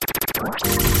Un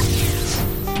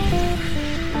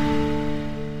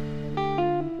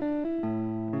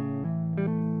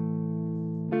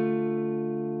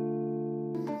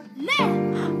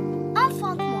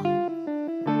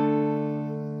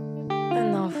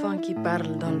enfant qui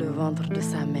parle dans le ventre de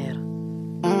sa mère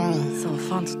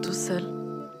s'enfante tout seul.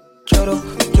 Choro,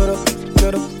 choro,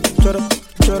 choro, choro,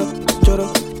 choro, choro,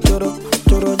 choro,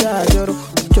 choro, ja, choro,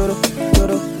 choro,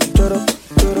 choro, choro,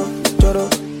 choro, choro,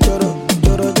 choro,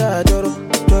 choro, ja, choro,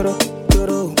 choro,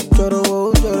 choro, choro,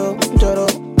 choro, choro,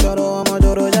 choro, amo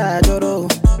choro, ja, choro.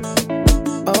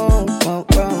 Oh, oh,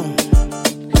 oh.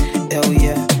 Hell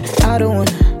yeah. I don't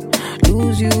wanna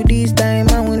lose you this time,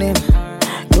 I win it.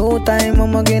 No time,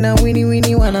 I'ma get a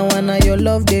winnie, wanna your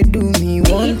love, they do me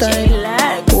one time.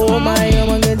 Oh my,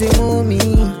 I'ma get it on me.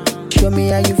 Show me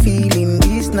how you feeling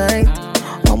this night.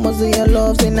 I'ma say your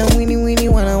love, say na winnie,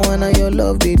 wanna your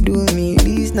love, they do me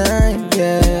this night.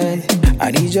 Yeah,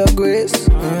 I need your grace.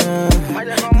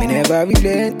 Me never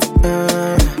relent.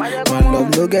 My love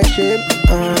no get shame.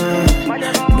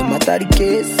 No matter the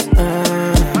case.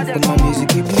 But my music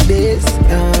give me bass.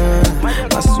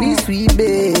 My sweet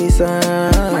bass. So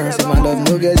my love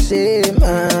no get shame.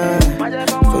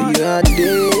 For you I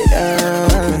did.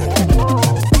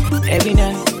 Every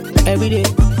night, every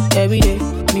day,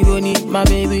 me gon' need my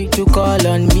baby to call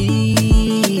on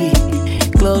me,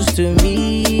 close to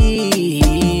me,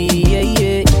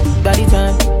 yeah. By the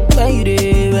time when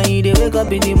you dey wake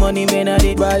up in the morning, man, I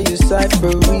dey by your side for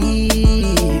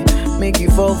real, make you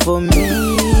fall for me.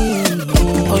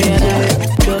 Oh yeah,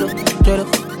 choro, choro,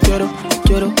 choro,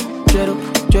 choro, choro,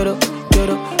 choro,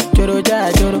 choro, choro,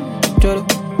 ja, choro, choro,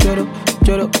 choro,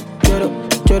 choro, choro,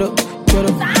 choro,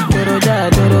 choro, choro, ja,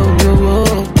 choro, yo.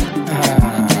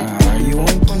 You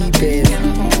won't keep it.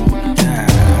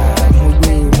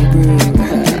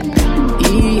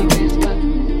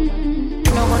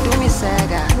 No go do me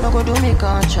Sega, no go do me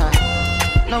Contra,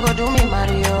 no go do me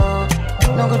Mario,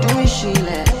 no go do me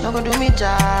Chile, no go do me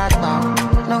Jackpot,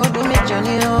 no go do me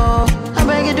Johnny O. I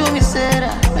beg you do me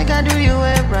Sarah, make I do you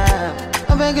a rap.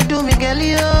 I beg you do me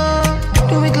Galileo,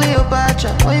 do me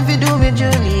Cleopatra, or if you do me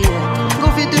Juliet,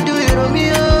 go fit to do you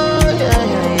Romeo.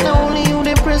 Yeah. Now only you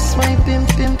they press my pimp.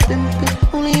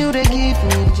 Only you they give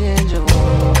me ginger.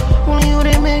 Only you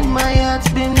they make my heart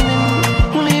spin.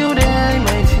 Only you they high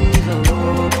my fever.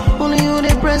 Only you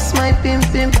they press my pimp.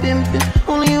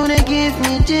 Only you they give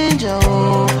me ginger.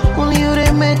 Only you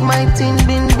they make my tin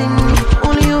bin.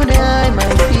 Only you they high my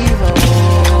fever.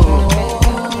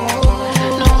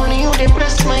 Now only you they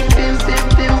press my pimp.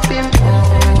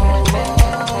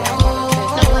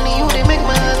 Now only you they make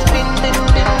my heart spin.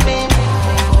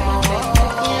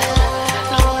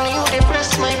 Now only you they press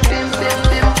my pimp.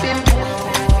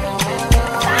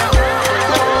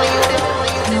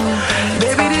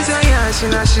 Baby, this a yash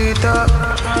in a shit up.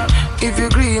 If you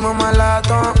agree, mama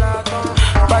laton.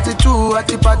 Party 2 at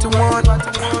the party 1.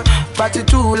 Party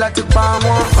 2 at the palm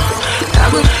 1.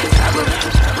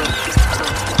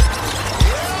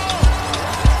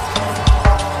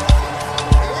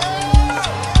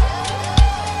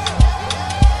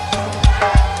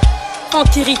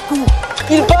 Kirikou,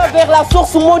 il va vers la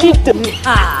source maudite.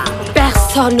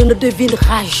 Personne ne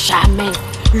devinera jamais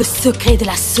le secret de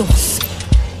la source.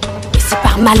 Et si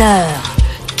par malheur,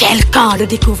 quelqu'un le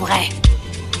découvrait,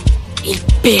 il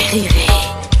périrait,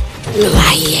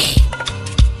 noyé.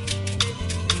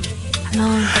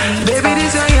 Baby,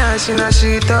 this a yash in a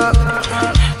shit up.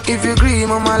 If you agree,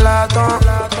 mama laton.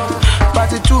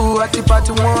 Party 2 at the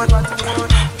party 1.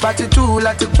 Party 2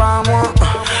 at the palm 1.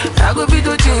 I go be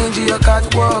to change your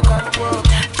catwalk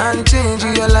and change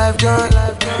your life joy.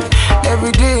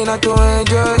 Every day not to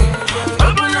enjoy.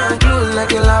 Open and close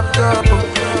like a laptop.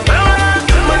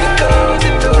 Money goes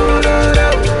to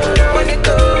money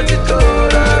goes to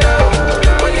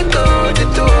money goes to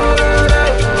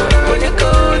money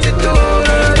goes to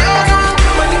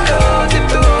money goes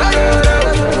to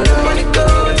money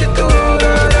goes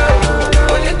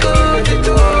to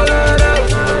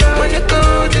money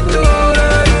goes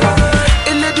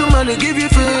to money give you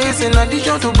face in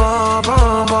addition to bomb.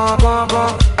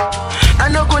 I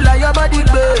no go lie, your body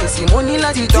base. Money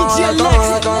like it anytime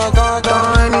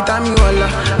you holla,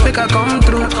 make I come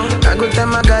through. I go tell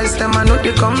my guys, them I know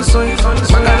they come soon.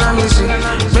 Magana me see,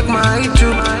 make my eye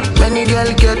too. Many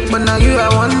girl get, but now you I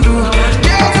want to.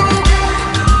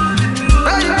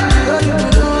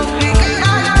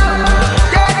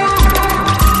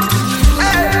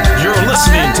 You're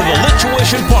listening to the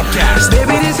Lituation Podcast with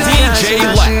DJ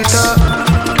Lex.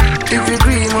 If you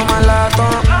agree, mama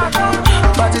laton.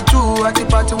 Party 2 at the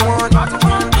party 1.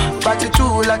 Party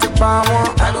 2 like the palm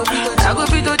 1. I go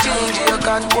be to change your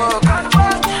catwalk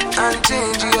and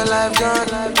life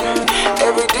journey.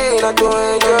 Every day I do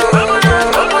enjoy.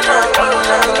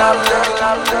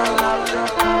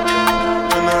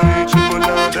 When I reach you, pull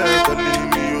out that can leave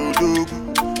me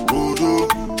Odogu.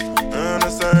 And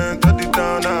as I enter the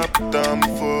town, I put down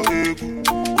for Egu.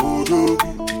 Odogu.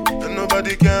 And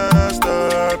nobody can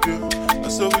stop you.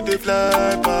 And so we dey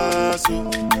fly past you.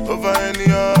 Over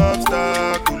any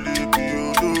obstacle, leave me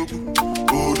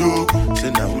Odogu.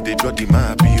 Say now who they draw the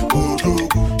map, you Odogu.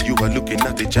 You are looking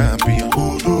at the champion,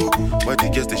 Odogu. Why they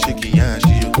just the shaky ass,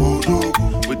 you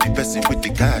Odogu. With the person with the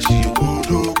cash, you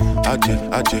Odogu.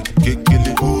 Aje,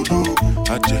 kekele, Odogu.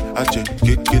 Aje,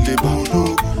 kekele,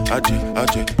 Odogu.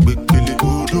 Aje, kekele,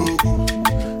 Odogu.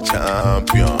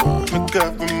 Champion. Make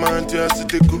up my mind, just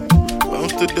to go.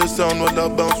 Bounce to the sound while I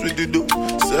bounce with the do.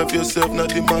 Serve yourself, not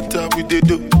the matter with the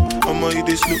do. I'ma eat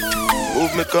this slow.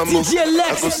 Move, make a move.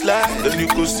 I go slide, then you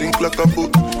go sink like a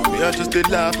boat. Me, I just dey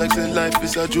laugh like say life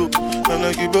is a joke. And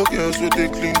I give up girls with they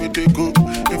clean, with they go.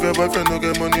 If your boyfriend don't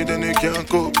get money, then they can't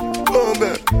cope. Go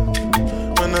back.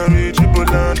 When I reach you, pull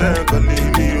down, then call me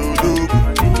Odogu.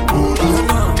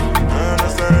 And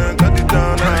as I got it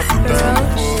down, I put down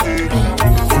for it.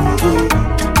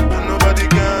 And nobody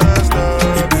can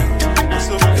stop it.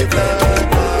 So we dey fly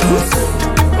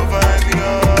over any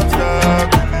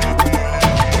obstacle.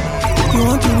 You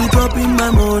want to be dropping my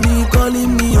money,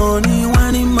 calling me honey,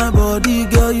 whining my body,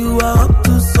 girl, you are up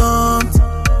to something.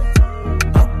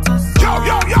 Yo,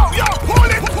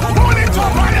 pull it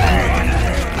up again.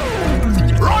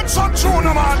 Run some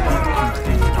tuna, man.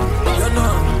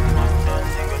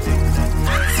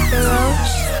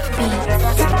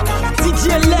 DJ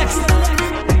Lex.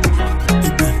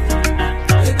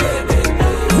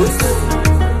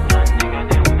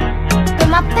 Je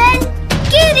m'appelle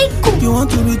Kirikou. You want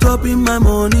to be dropping my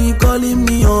money, calling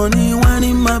me honey,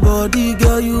 whining my body,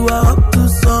 girl, you are up to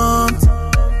something.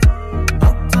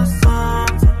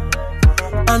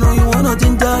 I know you wanna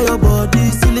ginger your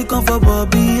body, silicone for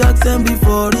Bobby, accent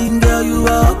before ring, girl, you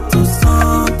are up to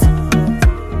something.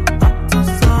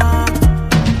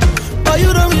 But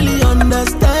you don't really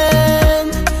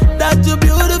understand that you're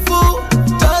beautiful,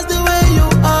 just the way you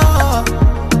are.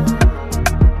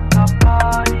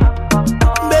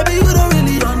 Baby, you don't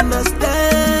really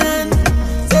understand.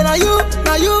 Say now you.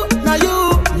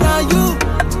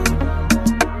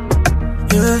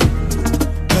 Yeah.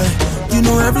 You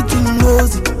know everything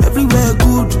rosy, everywhere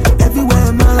good,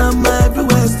 everywhere malama,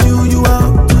 everywhere still you are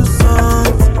up to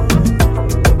something.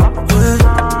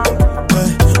 Yeah.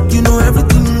 You know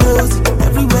everything rosy,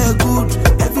 everywhere good,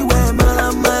 everywhere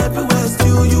malama, everywhere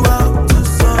still you are up to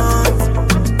something.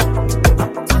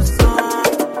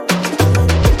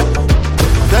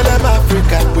 Tell them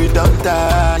Africa we don't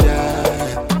tire.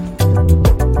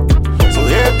 So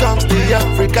here comes the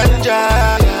African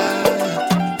giant.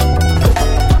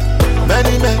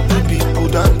 Many people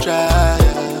don't try.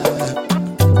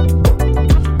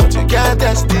 But you can't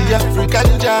test the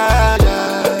African giant.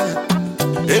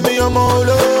 Give me your more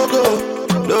logo.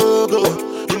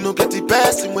 You know get the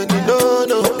person when you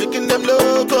know. Making them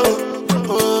logo.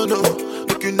 Oh no.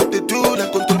 You know they do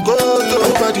like control.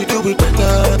 Nobody do it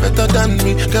better than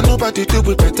me. Can nobody do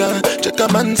it better? Check a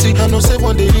man see. I know say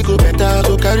one day he go better.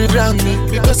 Go carry Grammy.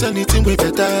 Because anything we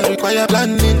better require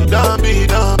planning. Don't be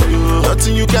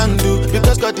nothing you can do.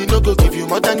 Because God he no go give you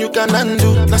more than you can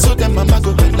undo. Now so them mama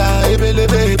go hala ebele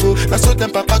bebo. Now so them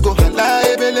papa go hala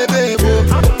ebele bebo.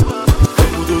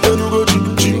 Obodo de nu go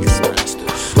chim chim.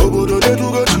 Obodo de nu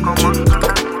go chim chim.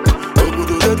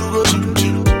 Obodo de nu go chim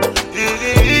chim.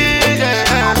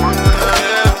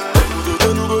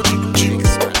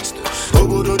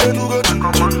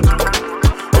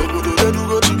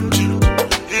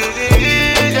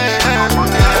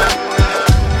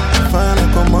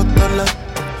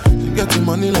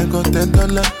 Money like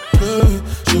 $10. Yeah.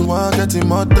 She want get him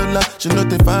more dollar. She know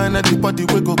they find at the body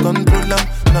we go control her.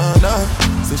 Nah.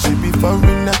 Say she be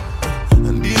foreigner.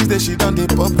 And these days she done the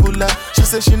popular. She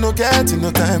say she no get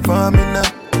no time for me now.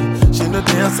 She know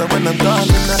the answer when I'm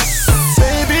calling her.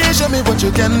 Baby, show me what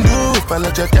you can do. If I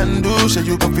let you can do, show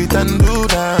you go fit and do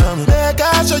that. Make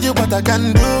I show you what I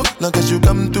can do. Long as you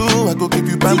come through, I go give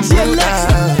you bamboo.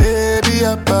 Baby,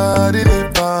 your body they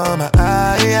for my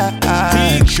eye.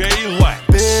 DJ Lex.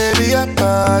 Baby, your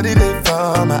body they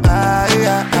for my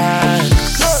eye.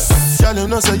 Girl, you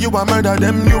know say you a murder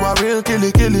them, you a real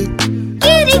killy.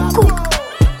 Kirikou.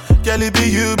 Girl, it be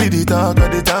you be the talk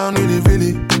of the town,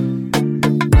 really.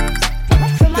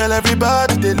 Girl,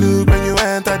 everybody they look when you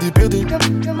enter the building.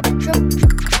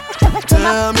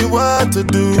 Tell me what to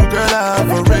do, girl, I'm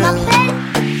for real.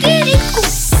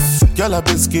 Girl, I've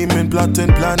been scheming,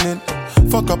 plotting, planning.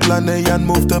 Fuck up plan A and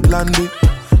move to plan B.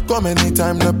 Come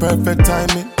anytime, the perfect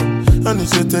timing. And you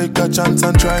should take a chance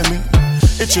and try me.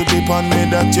 It should be upon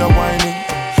me that you're whining.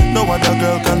 No other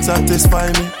girl can satisfy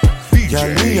me.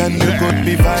 Girl, me and you could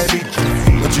be vibing,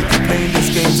 but you keep playing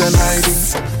these games and hiding.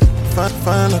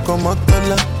 Fine like a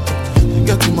motel.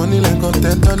 Get the money like a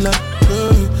 $10.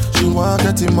 Yeah. She want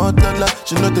get him more dollar.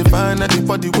 She know they find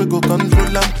anybody we go control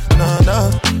her.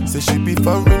 Nah, say she be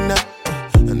foreigner.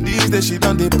 And these days she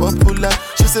done the popular.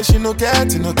 She say she no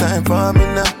get no time for me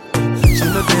now. She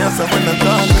know the answer when I'm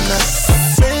calling her.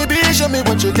 Baby, show me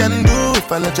what you can do.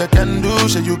 If I let you can do,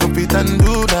 show you go fit and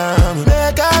do now.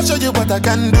 Make I show you what I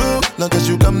can do. Long as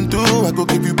you come through, I go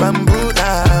give you bamboo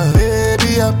now.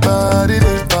 Baby, your body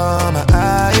they for my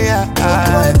eye.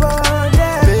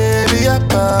 Baby, your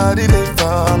body they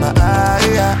for my eye.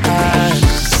 Yeah,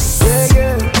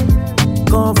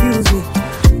 confuse me.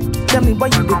 Tell me why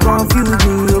you dey confuse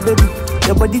me, oh baby.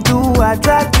 Your body too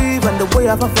attractive, and the way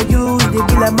I fall for you, it dey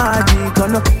be like magic. Oh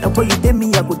no, the way you dey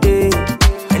me, I go dey,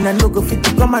 and I no go fit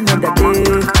to come another day.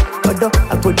 Although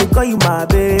I go dey call you my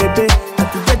baby, and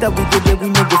together we go dey, we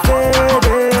no go fade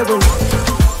away.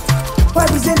 Why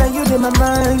you say that you in my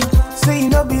mind? Say you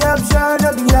no be option,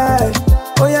 no be lie.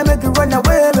 Oh yeah, make it run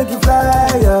away, make it fly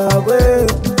away.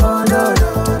 Oh no, no,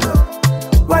 no.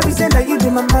 Why you say that you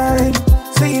in my mind?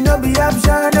 Say you no be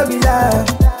option, no be lie.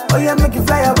 Oh yeah, make it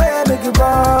fly away, make it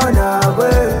run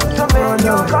away. So make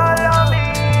you call on me.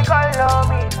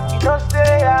 You don't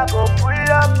say I go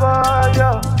pull up for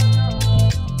you.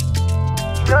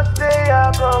 You don't say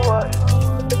I go what?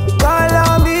 Call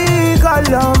on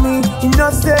me. You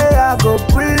don't say I go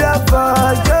pull up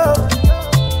for you.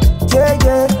 Yeah,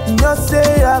 you don't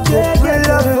say I go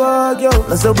pull up for you.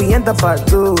 Now so we enter part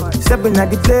 2. Stepping at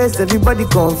the place, everybody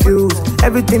confused.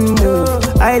 Everything move,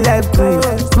 I like proof.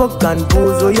 Smoke and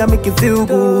booze, oh yeah, make you feel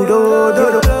good.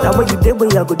 Oh. Now when you day, where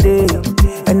I go day.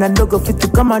 And I no go fit to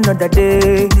come another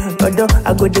day. Although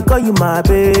I go to call you my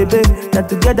baby. Now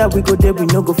together we go there, we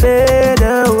no go fade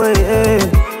away.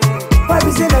 Why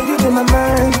be say that you in my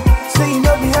mind? Say you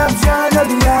no be option, no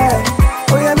be lie.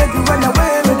 Oh yeah, make you run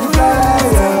away, make you fly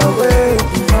away.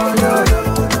 Oh no.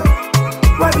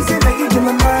 Why be say that you in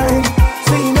my mind?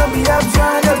 Say you no be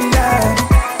option, no be lie.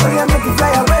 Oh yeah, make you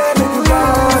fly away, make you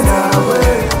run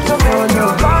away. Oh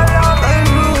no.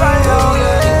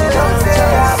 Don't say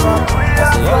I won't pull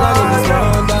up for you.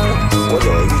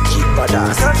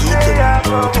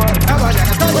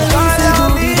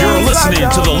 You're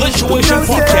listening to the Lituation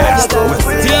Podcast with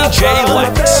DJ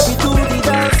Lex.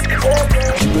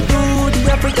 We do the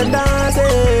African dance,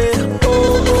 oh,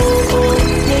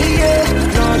 yeah,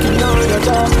 knocking on your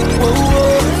door, oh,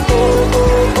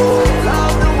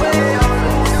 love the way I'm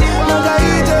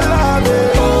Margarita, love it,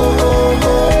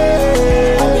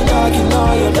 I've been knocking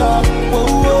on your door,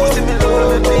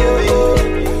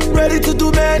 ready to do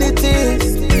many things,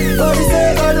 for the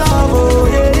sake of love, oh,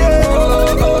 yeah.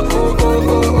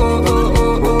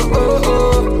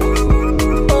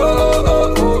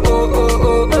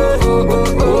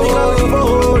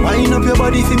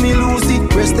 Body for me Lucy,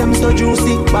 breast them so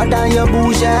juicy, bad than your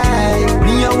bougie.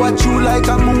 Me I watch you like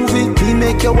a movie, me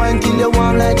make your wine till you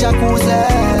warm like jacuzzi.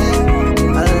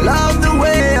 I love the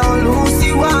way on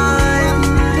Lucy wine.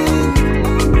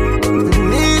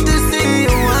 Need to see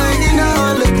you whining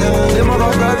all the time. Them have a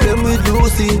problem with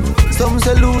Lucy, some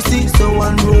say Lucy so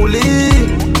unruly.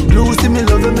 Lucy me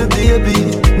love me baby,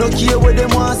 no care what them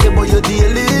want say but you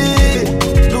daily.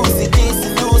 Lucy this,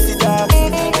 Lucy that, I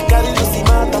carry Lucy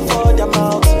matter for their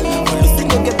mouth. Lucy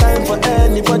don't get time for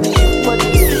anybody, she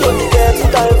only gets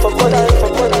time for money.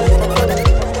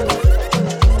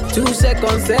 2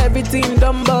 seconds, everything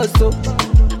done bust, oh.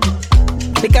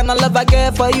 The kind of love I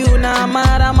get for you, now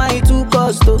mad am I too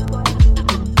cost, oh.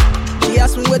 She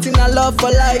asked me waiting I love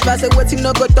for life, I said waiting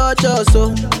no go touch us,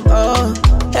 oh.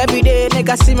 Every day,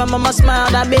 nigga see my mama smile,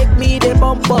 that make me the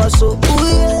bump us, so ooh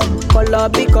yeah. Color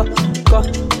pico,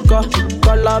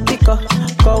 color pico,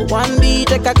 one B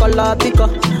take a color pico,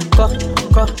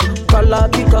 color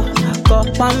pico,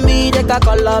 one B take a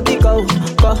color pico,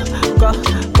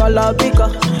 color pico,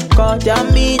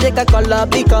 Jamie take a color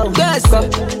pico, yes,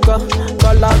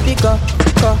 color pico,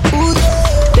 ooh yeah.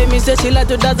 Tell me say she like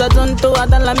to dance a tonto, I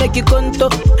don't like make you conto.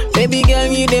 Baby girl,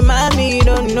 you the mommy, you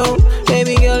don't know.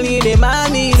 Baby girl, you the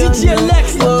mommy, you don't know.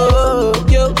 Oh,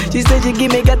 yo, she said she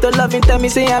give me ghetto love and tell me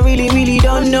say I really, really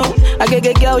don't know. I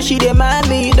get girl, she the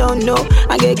mommy, you don't know.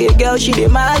 I get girl, she the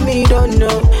mommy, you don't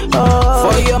know. Oh,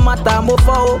 for your matter, mo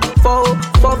fo. For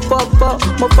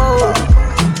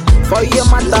your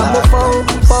matter, mo fo,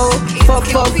 mo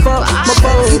fo.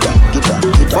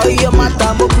 For your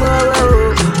matter, mo fo.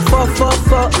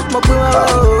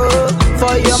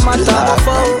 For your matter, mo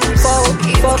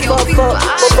fo.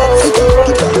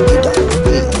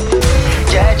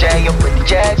 Jaja, your pretty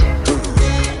Jaja.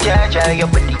 Jaja, your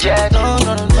pretty Jaja.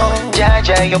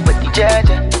 Jaja, your pretty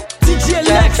Jaja.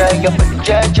 Jaja, your pretty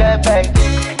Jaja, baby.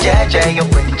 Jaja, your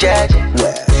pretty Jaja.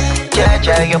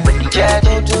 Jaja, your pretty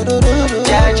Jaja.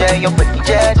 Jaja, your pretty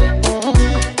Jaja.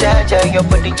 Jaja, your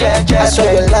pretty Jaja. I saw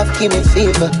your love give me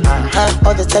fever.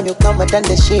 All the time you come and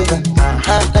the shiver.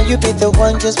 Now you be the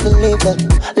one, just believe it.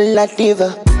 La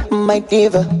diva, my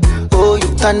diva. Oh,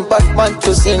 you turn Batman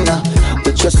to Cena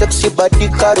with your sexy body,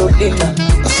 Carolina.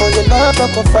 For your love, I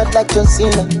go fight like John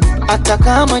Cena. Hata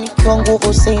kama nikiwa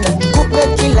nguvu sina, kupe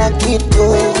kila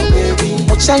kitu,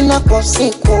 mchana kwa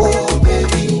usiku,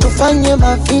 tufanye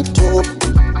mavitu,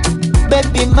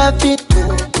 baby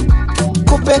mavitu,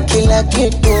 kupe kila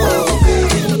kitu,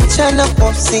 mchana kwa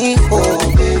usiku,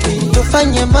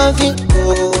 tufanye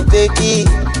mavitu, baby.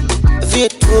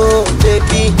 Vitu,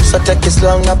 baby, so take it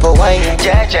slow, not a wine.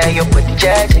 Jaja, your pretty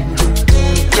Jaja.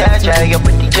 Jaja, your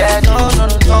pretty Jaja.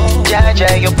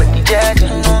 Jaja, your pretty Jaja.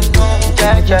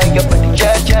 Jaja, your pretty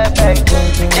Jaja, baby.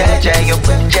 Jaja, your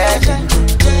pretty Jaja.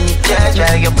 Jaja,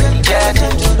 your pretty Jaja.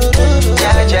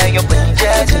 Jaja, your pretty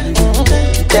Jaja.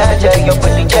 Jaja, your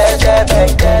pretty Jaja,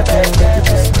 baby.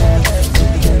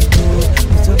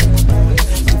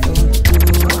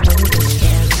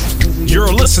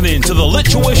 You're listening to the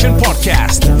Lituation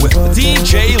Podcast with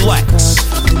DJ Lex.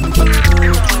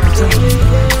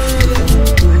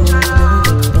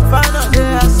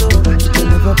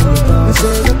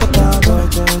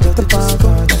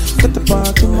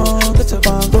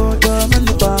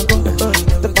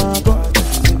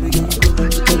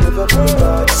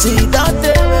 See that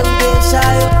day where we dey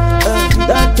shy,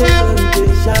 that day where we dey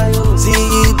shy. See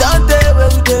that day where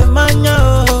we dey mania,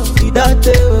 that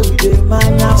day where we dey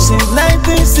mania. Since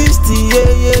 1960,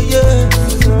 yeah.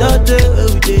 That day where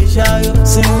we dey shy.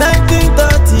 Since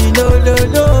 1930,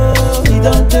 no.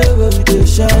 That day where we dey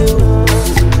shy.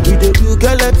 We dey do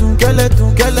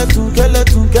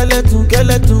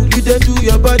skeleton. You dey do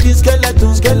your body skeleton.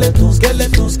 You dey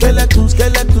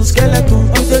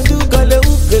do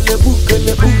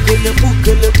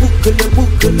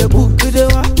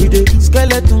we dey do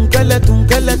skeleton.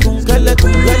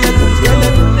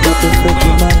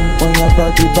 On your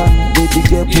body bang, baby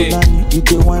get Pulani. You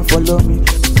dey wine follow me.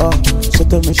 So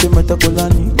tell me she meta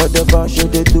Kulani. Whatever she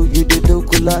dey do, you dey do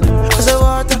Kulani. I say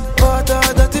water,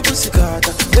 dirty pussy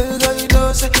carter. Baby girl, you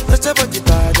know say that's your body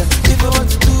bad. If you want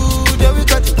to do, then we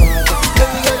got the water.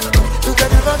 Baby girl, you can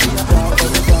never be a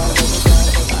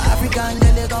African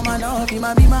girl, come on up,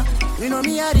 bima. You know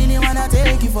me, I didn't wanna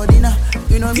take you for dinner.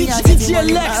 You know me, I take you for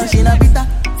dinner. She na pita.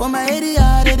 For my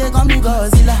area, they call me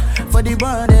Godzilla. For the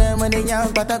brother, when they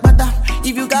young, pata.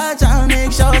 If you catch her,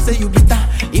 make sure say you beat her.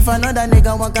 If another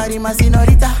nigga want carry my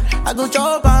senorita, I go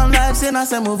chop on life, say na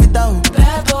say move it down.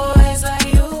 Bad boys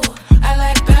like you, I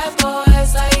like bad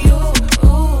boys like you.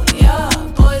 Ooh, yeah,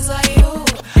 boys like you,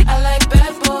 I like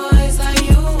bad boys like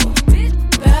you.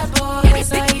 Bad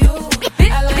boys like you,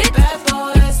 I like bad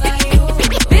boys like you.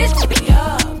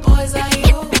 Yeah, boys like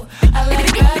you, I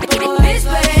like bad boys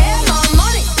like you.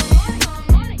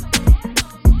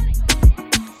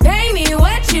 Pay me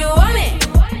what you want it.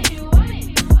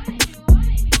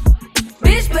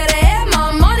 Bitch better have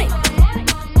my money.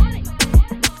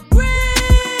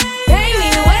 Pay me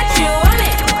what you want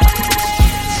it.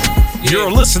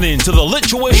 You're listening to the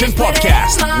Lituation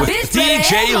Podcast with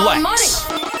DJ Lex.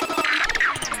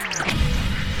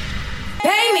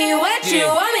 Pay me what you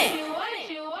want it.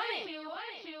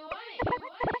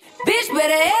 Bitch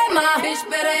better have my. Bitch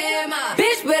better have my.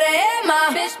 Bitch better have my.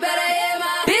 Bitch better have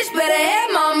my. Bitch better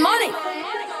have my money.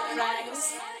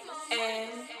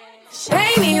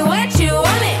 Pay me what you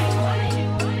want it.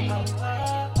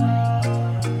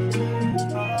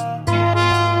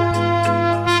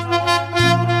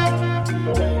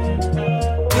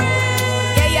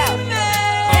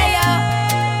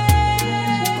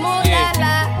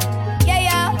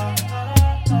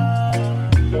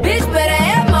 Bitch better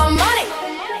have my money.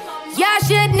 Y'all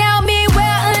should know me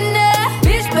well enough.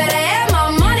 Bitch better have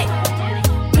my money.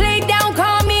 Play down,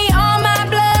 call me on my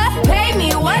blood. Pay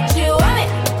me what you want it.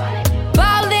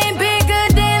 Ballin' bigger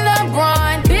than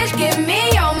LeBron. Bitch, give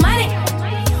me your money.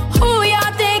 Who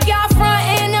y'all think y'all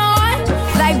frontin' on?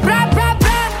 Like blah, blah,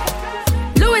 blah.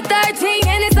 Louis 13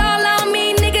 and it's all on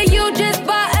me. Nigga, you just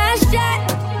bought a shot.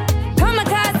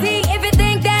 Kamikaze if you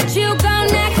think that you gon'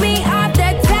 knock me off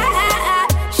the top.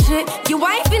 Shit, your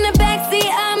wife in the backseat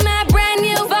of my brand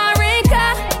new foreign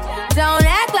car. Don't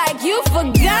act like you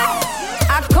forgot.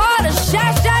 I called a shot.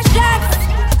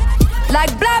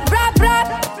 Like blah, blah, blah.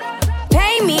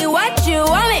 Pay me what you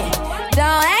want it.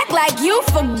 Don't act like you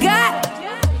forgot.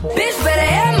 Bitch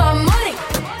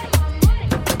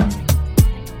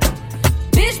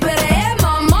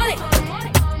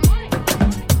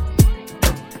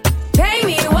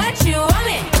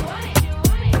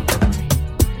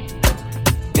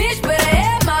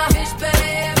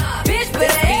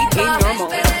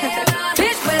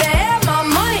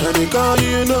call you,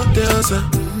 you know the answer.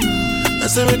 I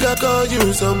say make I call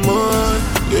you some more.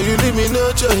 Yeah, you leave me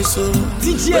no choice, so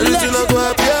very soon I go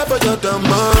appear for your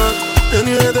demand. And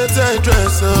you had that tight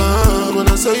dress on when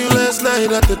I saw you last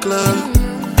night at the club.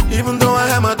 Even though I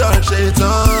had my dark shades on,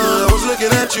 I was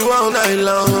looking at you all night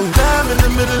long. I'm in the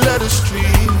middle of the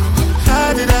street.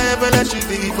 How did I ever let you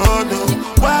leave? Oh no,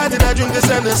 why did I drink this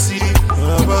Hennessy? Then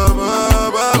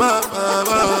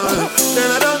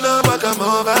I don't know what come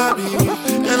over me,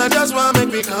 and I just wanna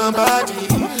make me come body.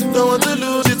 Don't want to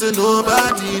lose it to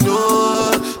nobody,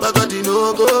 no. My body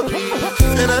no go free,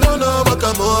 and I don't know what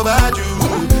come over you.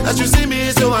 As you see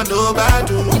me, so I know about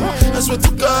you. I swear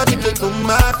to God, you can come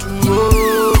out too.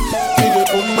 You can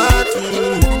come out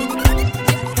too.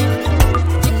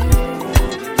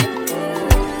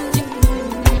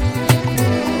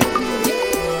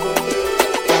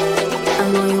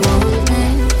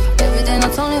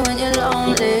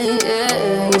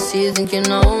 You think you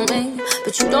know me,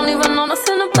 but you don't even know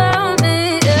nothing about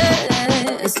me,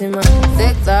 yeah. You see my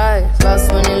thick thighs, lost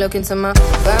when you look into my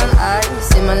brown eyes.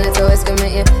 See my little ways can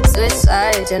make you switch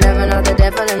sides. You never know the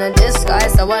devil in a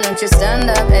disguise, so why don't you stand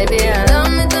up, baby, and tell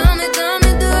me, do you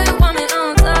want me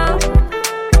on top?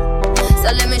 So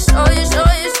let me show you,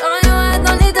 I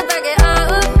don't need to back it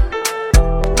up.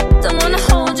 Don't wanna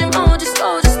hold you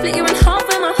slow, just split you in half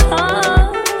in my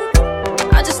heart.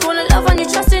 I just wanna love on you,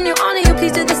 trust in you, honor you,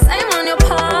 please do the same on your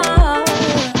part.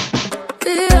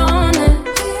 Be honest,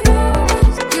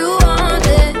 you want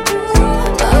it.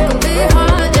 I can be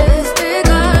heartless,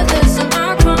 regardless of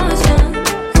my conscience.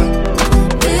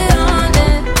 Be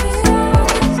honest,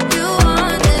 you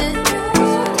want it.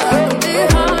 I can be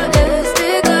heartless,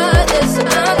 regardless of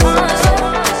my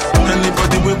conscience.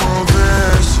 Anybody with one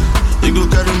verse, you go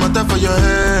carry matter for your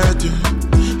head.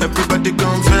 Everybody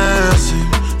confess it.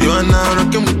 You are now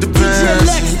rocking with the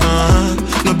best.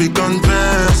 No big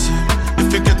confess.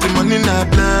 If you get the money, not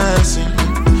blessing.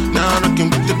 Now rocking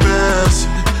with the best.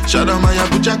 Shout out my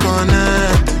Abuja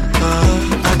connect. I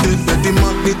did where the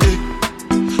money day.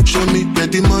 Show me where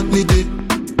the money day.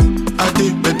 I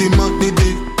did where the money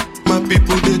day. My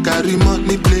people they carry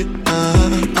money play. I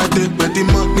did where the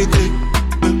money day.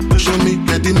 Show me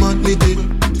where the money day.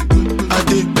 I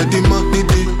did where the money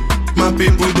day. My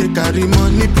people they carry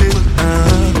money play.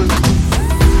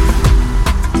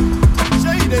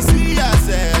 Show you the see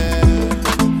yourself.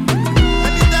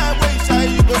 Anytime when you shy,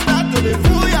 you go start to be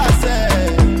fool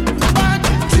yourself.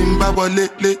 Timba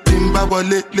wallet, timba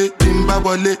wallet, timba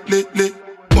wallet,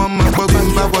 Mama bogan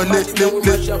ba wallet,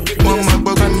 Mama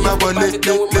bogan ba wallet,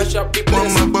 Mama bogan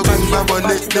ba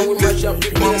wallet,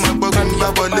 Mama bogan ba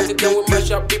wallet, Mama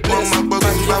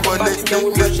bogan ba wallet,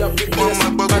 Mama bogan ba wallet, Mama bogan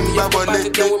ba wallet,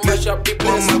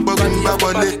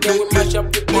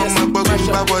 Mama bogan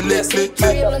ba wallet,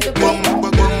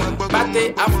 Party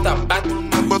after party,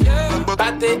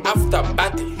 party after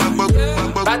party,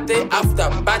 party after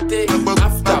party,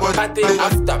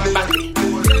 after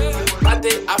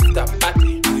party after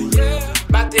party,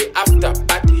 party after party. Party after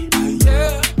party,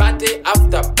 party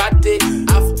after party,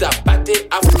 after party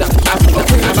after after.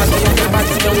 Party after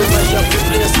party, then we mash up the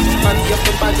place. Party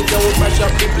after party, then we mash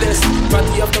up the place.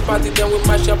 Party after party, then we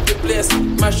mash up the place.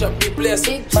 Mash up the place.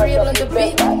 Big drill on the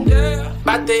beat.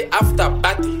 Party after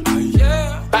party,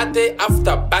 party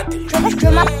after party,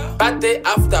 party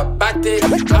after party, after party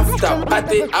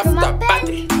after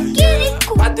party,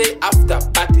 party after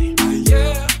party,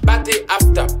 party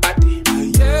after party.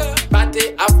 Party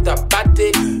after party,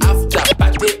 after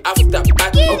party after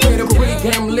party. Okay, the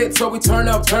pregame lit, so we turn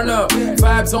up.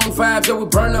 Vibes on vibes, yeah, we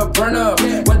burn up.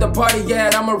 Where the party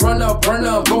at, I'ma run up.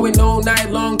 Going all night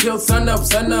long till sun up.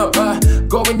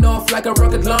 Going off like a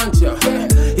rocket launcher.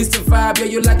 It's the vibe, yeah,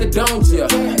 you like it, don't ya?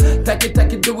 Take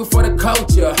it, do it for the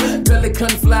culture. Pelican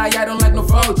fly, I don't like no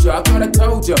vulture. I thought I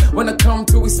told ya, when I come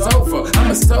through, it's over.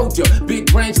 I'm a soldier,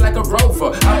 big range like a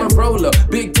rover. I'm a roller,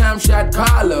 big time shot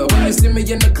caller. When you see me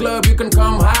in the club, you can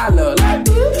come holler. Like,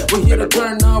 we're here to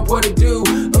turn up, what it do?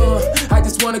 I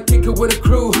just wanna kick it with a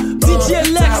crew. DJ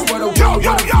Lex, what a view,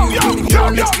 what a view. Really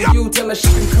girl next to you, tell her she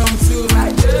can come too.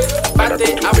 Like,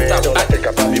 party after party,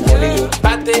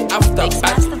 party after party,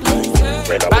 party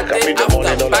after party, after party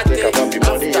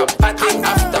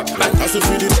after party,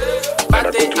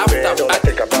 party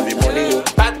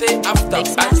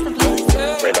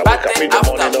after party, party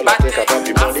after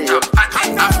party, party after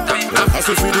party,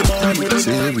 hustle for the money.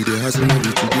 Say we dey hustle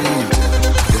every today.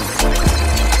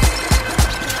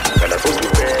 When I go to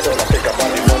bed, all I think about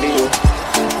the money, yo.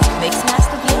 Mix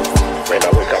master please. When I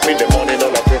wake up in the morning,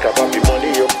 all I think about the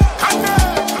money, yo.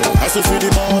 Hustle for the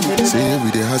money. Say we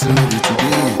dey hustle every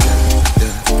today.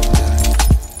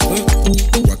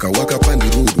 Waka waka on the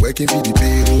road, working for the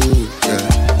payroll.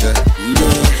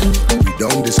 We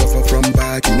don't they suffer from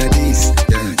back in the days.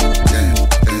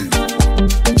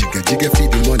 Jigga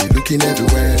feed the money, looking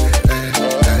everywhere.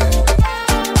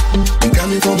 We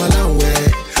coming from a long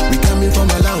way. We coming from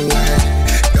a long way.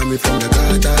 Coming from the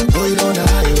gutter, going on the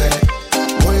highway.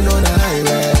 Going on the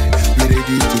highway. We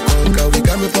ready to conquer. We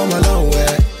coming from a long way.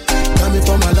 Coming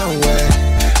from a long way.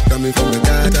 Coming from the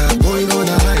gutter, going on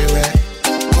the highway.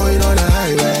 Going on the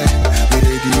highway. We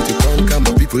ready to conquer.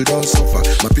 My people don't suffer.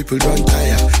 My people don't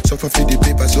tire. Suffer for the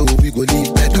paper so we go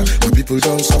live better. My people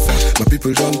don't suffer. My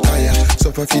people don't tire.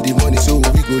 Suffer for the money so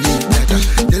we go live better.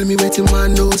 Tell me waiting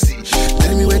man no see.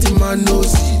 Tell me waiting man no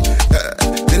see.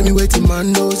 Tell me waiting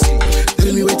man no see.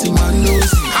 Tell me waiting man no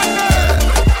see.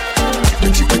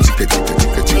 Chicka chicka chicka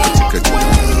chicka chicka chicka chicka.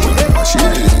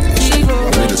 She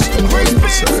I'm ready to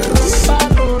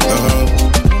stop all myself.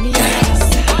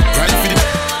 Right for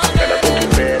the. And I go to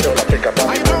bed, all I think about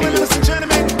the money. Ladies and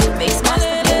gentlemen,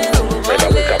 when I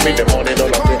wake up in the morning, all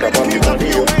I think about the money.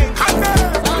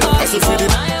 I see for the.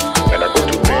 When I go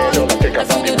to bed, all I think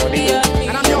about the money.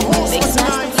 And I'm your host for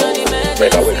tonight.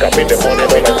 When I wake up in the morning,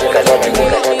 all I think about the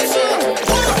money.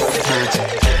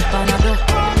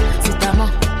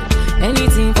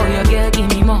 Anything for your girl, give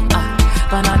me more.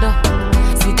 Panado,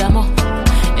 Sitamo.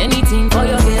 Anything for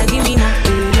your girl, give me more.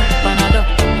 Panado,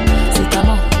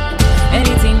 Sitamo.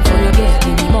 Anything for your girl,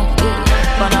 give me more.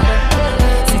 Panado,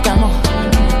 Sitamo.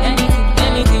 Anything.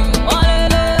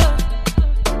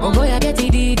 Oh boy, I get a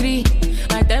degree.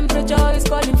 My temperature is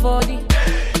calling for the.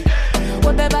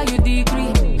 Whatever you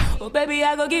decree. Oh baby,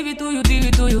 I go give it to you, give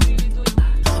it to you.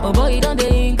 Oh boy, it don't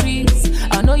they increase.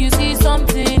 I know you see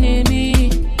something in me.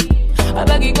 I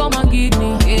beg you come and give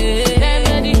me,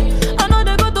 yeah. I know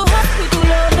they go to hospital,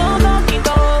 no knocking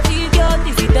door, feed your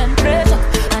dizzy temperature.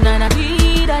 And I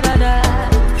dee da da da,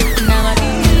 now I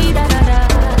dee da da da.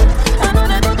 I know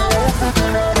they go to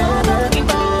hospital, no knocking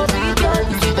door, feed your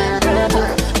dizzy temperature.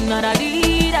 Now I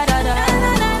dee da da da,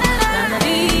 now I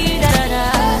dee da da da.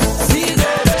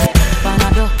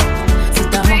 Panado,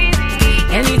 Sitamo,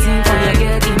 anything for your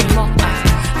girl, give me more.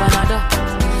 Panado,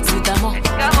 Sitamo,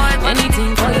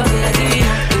 anything for your girl.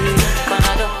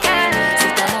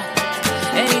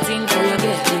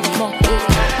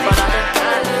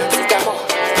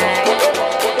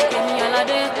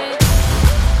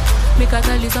 I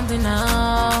tell you something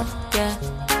now, yeah.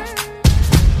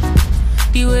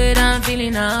 The way I'm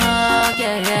feeling now,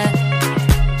 yeah, yeah.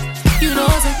 You know,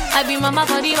 say, I be mama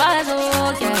for the wise,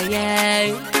 oh, yeah,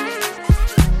 yeah.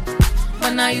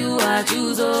 But now you are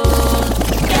choose, oh,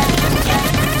 yeah, yeah, yeah.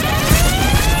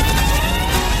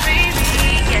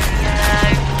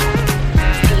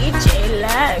 DJ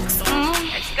Lex,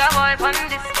 extra boy from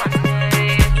this one.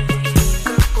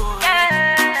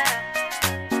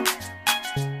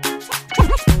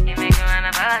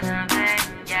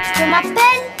 Je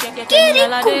m'appelle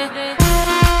Kirikou.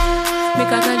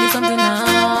 Make I tell you something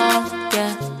now,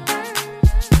 yeah.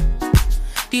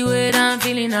 The way I'm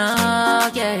feeling now,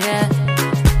 yeah, yeah.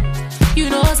 You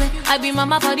know, say, I be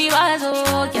mama for the wise,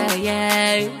 oh, yeah,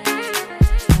 yeah.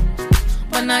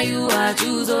 But now you are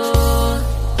choose, oh,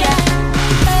 yeah.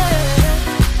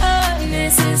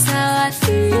 This is how I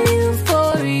feel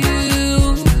for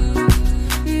you.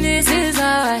 This is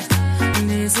how I feel,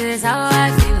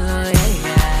 oh, yeah.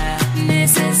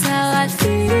 This is how I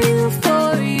feel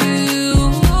for you.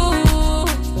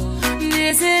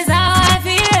 This is how I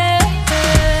feel.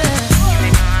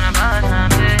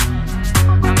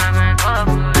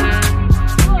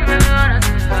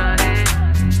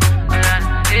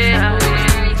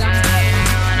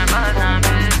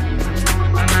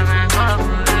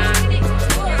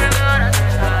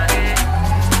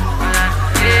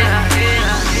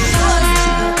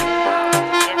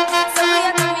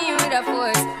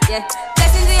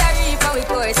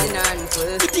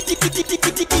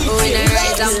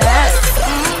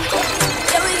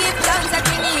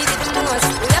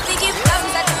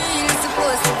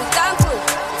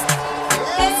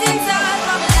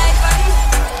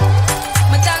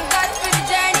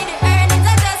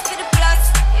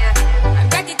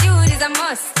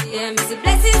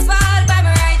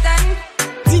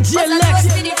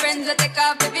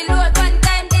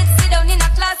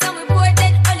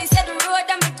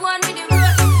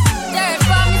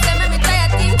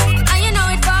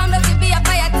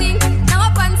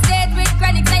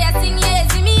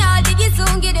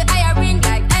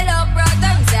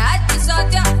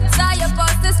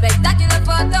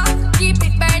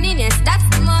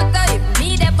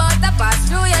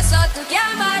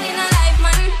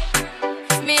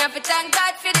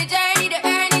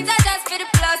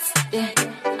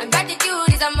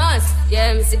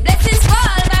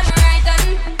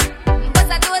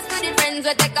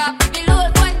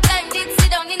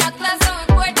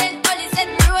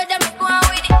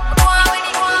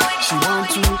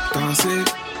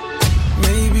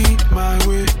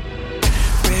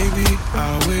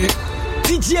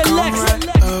 DJ Lex.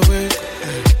 Away.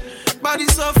 Body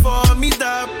so for me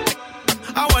that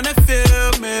I wanna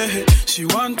feel me. She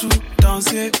want to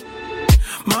dance it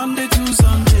Monday to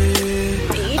Sunday.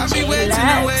 I've been waiting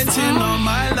and waiting all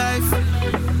my life.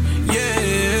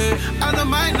 Yeah, I don't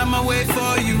mind, I'ma wait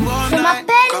for you all night.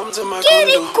 Come to my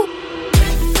condo.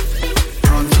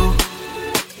 Pronto.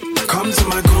 Come to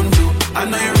my condo. I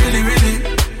know you really, really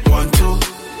want to.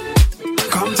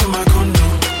 Come to my condo.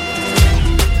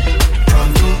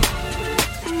 Pronto.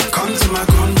 Come to my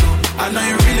condo. I know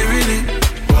you really, really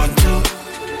want to.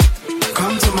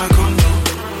 Come to my condo.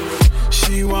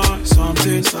 She wants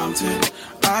something, something.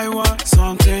 I want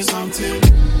something, something.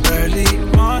 Early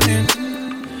morning.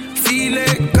 Feel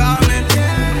it coming.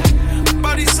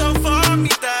 Body so for me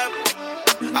that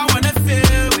I wanna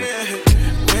feel it.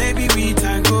 Baby, we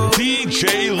tango.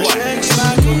 DJ Lex.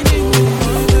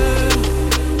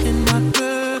 In my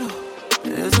bed,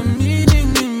 there's a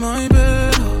meeting in my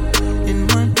bed. In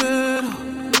my bed,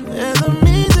 there's a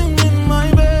meeting in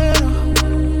my bed.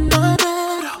 My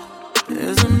bed,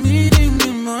 there's a meeting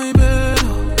in my bed.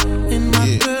 In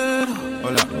my bed.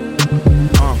 Hold up.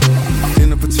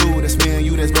 Dinner for two, that's me and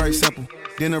you, that's very simple.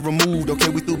 Dinner removed, okay,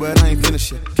 we through, but I ain't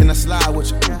finished yet. Can I slide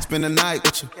with you? Spend the night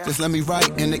with you. Just let me write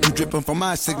and let you dripping from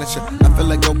my signature. I feel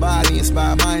like your body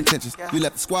inspired my intentions. You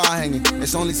left the squad hanging,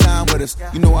 it's only time with us.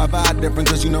 You know I vibe different,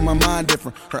 cause you know my mind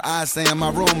different. Her eyes say in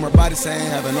my room, her body saying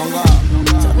heaven on God.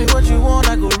 Tell me what you want,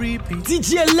 I go repeat.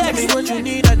 DJ Lex. Tell me what you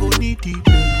need, I go need deep.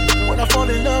 When I fall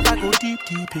in love, I go deep,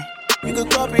 deep. You could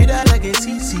copy that like a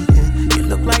CC. You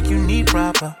look like you need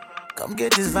proper. Come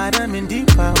get this vitamin D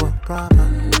power, proper.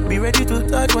 Be ready to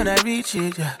touch when I reach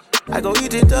it, yeah. I go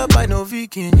eat it up, I know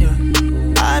vegan, yeah.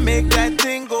 I make that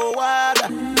thing go wilder.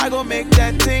 I go make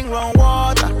that thing run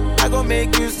water. I go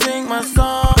make you sing my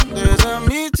song. There's a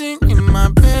meeting in my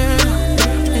bed.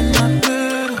 In my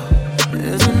bed.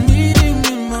 There's a meeting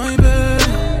in my bed.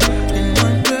 In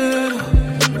my bed.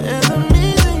 There's a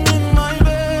meeting in my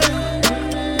bed.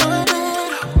 My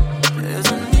bed. There's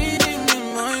a meeting in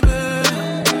my bed.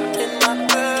 In my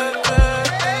bed.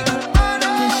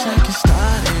 Wish I could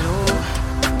start it over.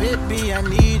 Baby, I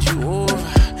need you over.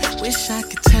 Wish I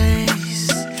could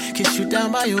taste, kiss you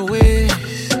down by your waist.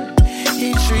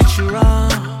 He treat you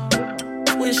wrong.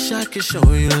 Wish I could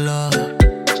show you love.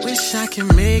 Wish I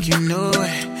could make you know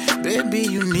it. Baby,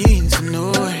 you need to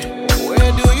know it.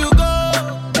 Where do you go?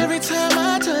 Every time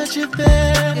I touch you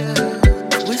there.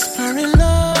 Whispering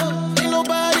love, ain't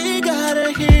nobody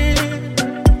gotta hear.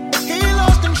 He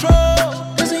lost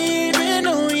control, doesn't even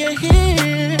know you're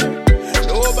here.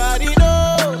 Nobody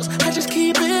knows, I just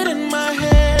keep it in my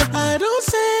head. I don't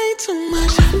say too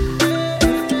much,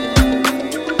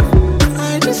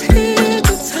 I just hear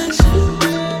the touch.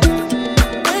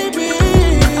 Baby,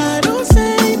 I don't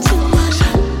say too much,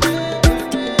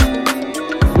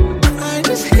 I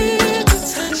just hear the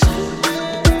touch.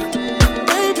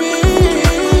 Baby,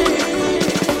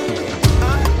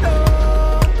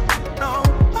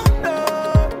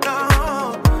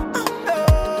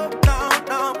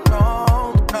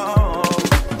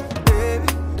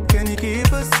 can you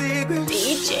keep a secret?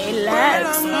 DJ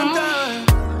Lex.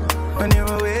 When you're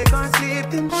awake or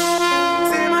sleeping,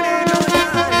 say my name no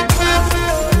time.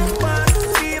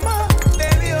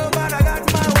 Baby, oh God, I got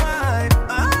my wife.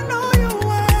 I know you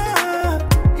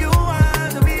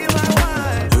want to be my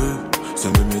wife. So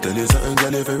let me tell you something,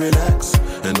 girl, if you relax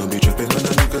and don't be tripping on me,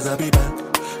 cause I'll be back.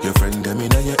 Your friend them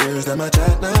in your ears, them a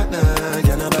chat, nah, nah.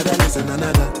 You know better listen and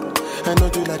all that. And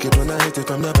don't you like it when I hit it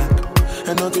from the back?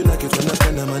 And don't you like it when I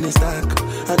spend the money stack?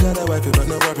 I got a wife, but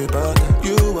no worry about that.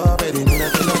 You already know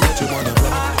that, that you wanna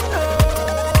play. I know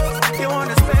you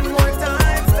wanna spend more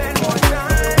time, spend more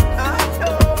time. I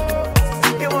know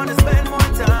you wanna spend more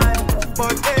time.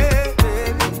 But hey,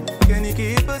 baby, can you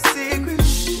keep a secret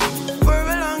for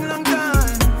a long, long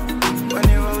time? When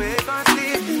you're awake or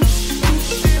sleeping.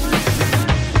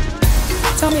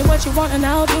 Tell me what you want and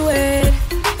I'll do it.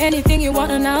 Anything you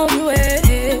want and I'll do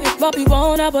it. What we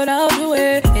want, but I'll do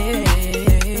it.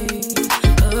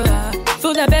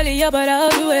 Fill that belly up, but I'll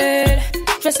do it.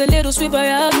 Dress a little sweet, but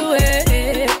I'll do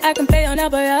it. I can play on that,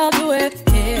 but I'll do it.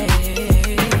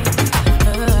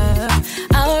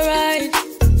 Alright,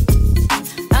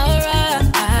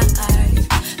 alright.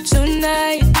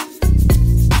 Tonight,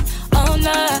 all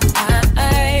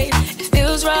night. It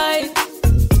feels right,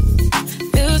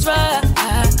 feels right.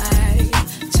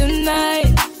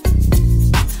 Tonight,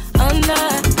 all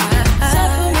night.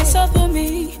 Suffer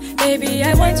me, baby.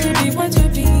 I want to be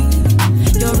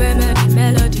your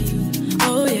melody.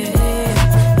 Oh yeah.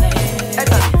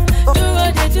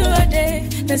 Do a day.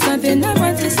 There's something I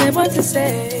want to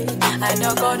say. I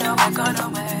don't go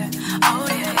nowhere. Oh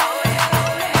yeah.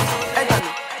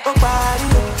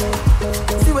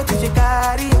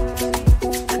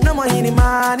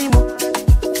 money more.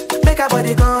 Make a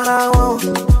body go now,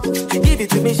 give it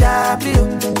to me sharply, yo.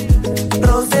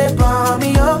 Rose for me,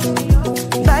 yo.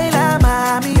 Baila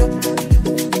mami, yo.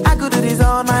 I could do this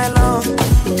all night long.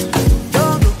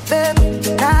 Don't go, baby,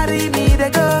 carry me to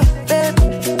go, baby,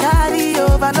 carry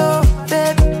over, no,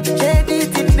 baby. Shade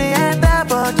it in the end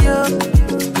about you.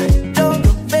 Don't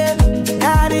go, baby,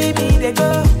 carry me to go,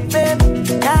 baby,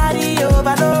 carry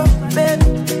over, no, baby.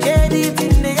 Shade it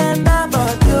in the end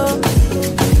about you.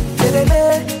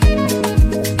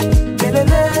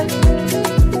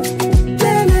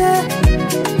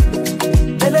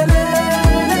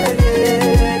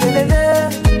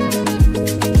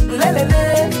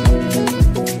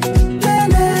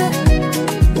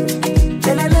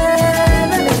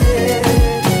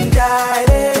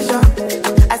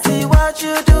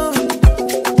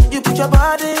 Your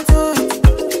body into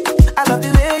it. I love the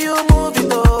way you move it,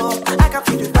 oh. I can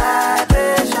feel the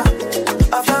vibration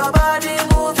of your body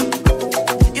moving.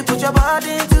 You put your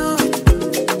body into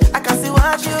it. I can see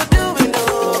what you're doing,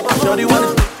 oh. Shorty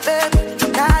wanna baby,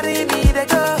 carry me to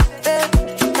go,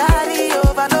 baby, carry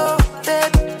over, no,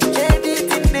 baby. Shade it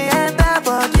in the end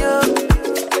about you.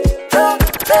 No,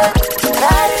 baby,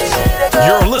 carry me to go.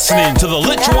 You're listening to the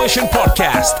Lituation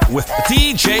Podcast with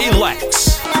DJ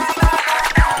Lex.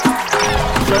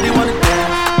 Shorty wanna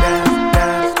dance, dance,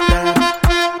 dance, dance.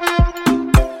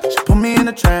 She put me in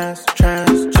a trance,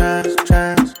 trance, trance,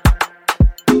 trance.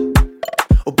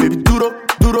 Oh baby, duro,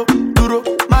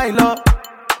 my love.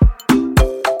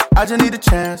 I just need a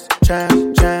chance, chance,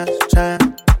 chance, chance.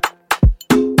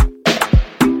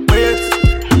 Wait,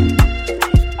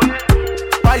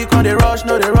 why you call they rush?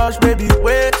 No, they rush, baby,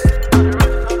 wait.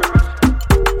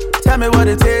 Tell me what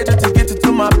it takes just to get you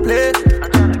to my place.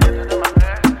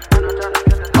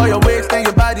 All your waist and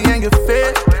your body and your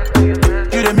face,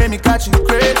 you done made me catch you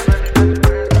crazy.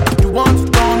 You want to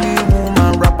turn me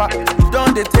woman rapper, you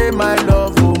done they take my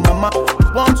love, oh mama.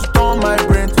 You want to turn my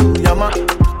brain to yama.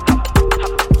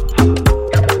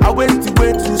 I waist the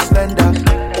way too slender,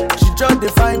 she just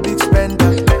define big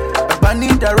spender. If I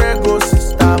need a rego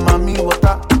sister, mommy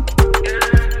water.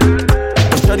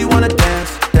 Shorty wanna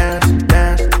dance, dance,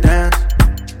 dance, dance.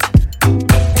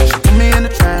 She put me in a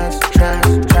trance,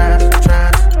 trance, trance,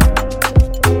 trance.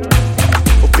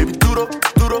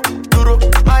 Duro,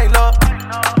 my love.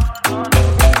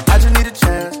 I just need a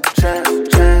chance, chance,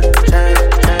 chance, chance,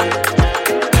 chance.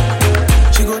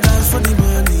 She go dance for the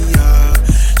money, yeah.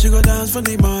 She go dance for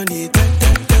the money,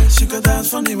 she go dance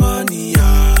for the money,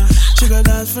 yeah. She go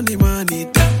dance for the money,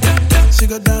 she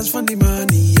go dance for the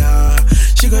money, yeah.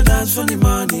 She go dance for the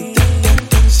money,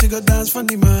 she go dance for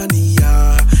the money,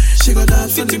 yeah. She go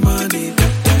dance for the money.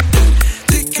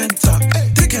 Tick and talk,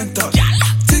 tick and talk,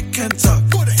 tick and talk,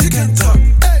 tick and talk.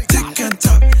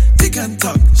 Tick and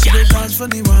talk, she dey dance for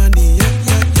the money, yeah,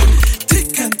 yeah.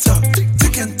 Tick and talk,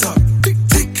 tick and talk,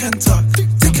 tick and talk,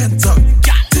 tick and talk,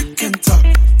 tick and talk,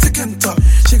 tick and talk.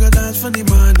 She go dance for the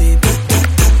money.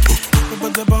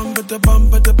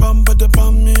 But the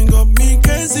bum, you got me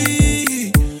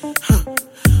crazy. Huh.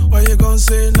 Why you gon'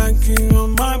 say like you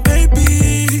on my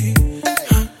baby?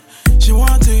 Huh. She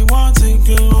want it,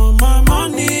 you on my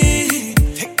money.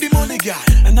 Take the money, girl.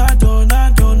 And I don't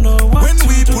know what when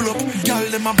we pull up. Girl,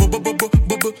 them a bubble for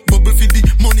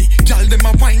the money. Girl, them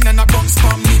a wine and a bounce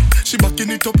for me. She backing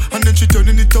it up and then she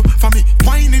turning it up for me.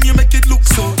 Whining, you make it look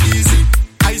so easy.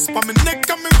 Ice for me neck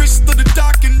and me wrist to the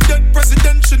dark and dead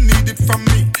president. She need it from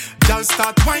me. Girl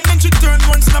start whining and she turn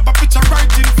one snap a picture right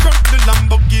in front the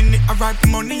Lamborghini. I write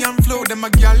money and flow, them a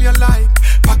girl you like.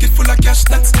 Pocket full of cash,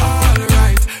 that's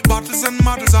alright. Bottles and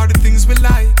models are the things we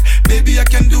like. Baby, I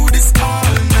can do this all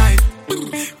night.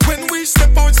 When we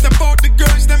step out, the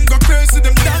girls, them go crazy,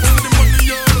 them dance to the money,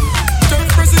 yo. Turn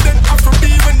president, Afro-B,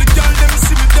 when the girl, them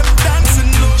see me, them dancing,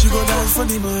 low. She go dance for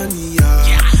the money,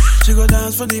 yeah. She go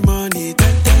dance for the money,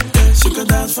 she go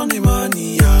dance for the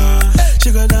money, yeah.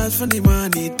 She go dance for the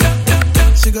money,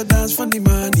 she go dance for the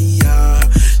money, yeah.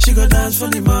 She go dance for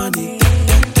the money,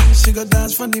 she go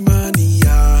dance for the money,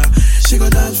 yeah. She go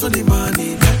dance for the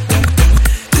money.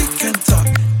 Tick and talk,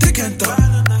 tick and talk,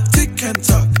 tick and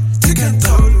talk. Tick and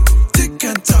talk, tick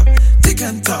and talk, tick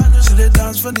and talk. She dey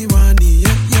dance for the money,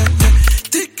 yeah, yeah, yeah.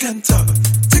 Tick and talk,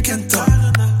 tick and talk,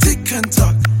 tick and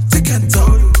talk, tick and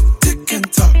talk, tick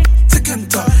and talk, tick and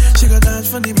talk. She go dance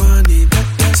for the money.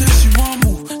 Say she want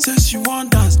move, say she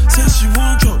want dance, say she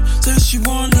want drop, say she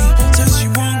want leave, say she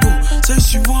want go, say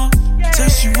she want, say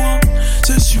she want,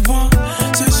 say she want,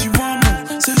 say she want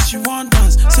move, say she want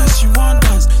dance, say she want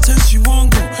dance, say she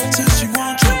want go, say she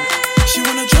want drop. She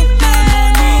wanna drop my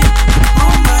money.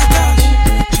 Oh my gosh,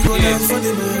 she go dance for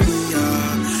the money,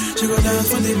 yeah. She go dance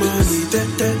for the money,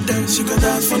 she go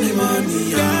dance for the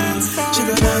money, yeah. She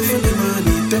go dance for the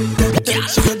money,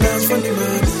 she go dance for the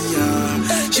money, yeah.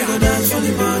 She go dance for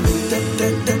the money,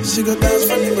 she go dance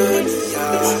for the money,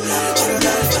 yeah. She go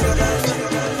dance.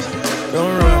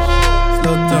 Don't rush,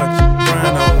 slow touch,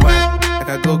 brown and white. Like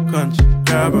I go country,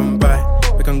 grab and buy.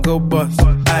 We can go bust,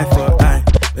 eye for eye.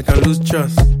 We can lose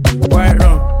trust. White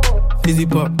rum, fizzy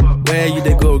pop. Where you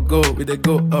they go, we they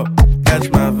go up. Catch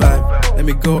my vibe, let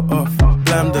me go off.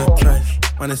 Blam the trash,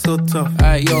 man it's so tough.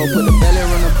 Alright, yo, put the belly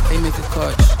on her, they make a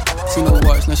clutch. See no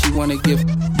watch, now she wanna give.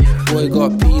 Boy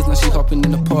got peas, now she hopping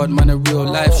in the pod. Man a real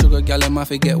life sugar gal, and my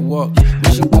forget what.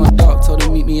 When she want dark, told her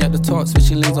meet me at the top.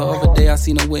 Switching lanes the other day, I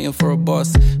seen her waiting for a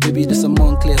bus. Maybe this a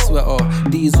Moncler sweater,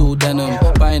 diesel denim.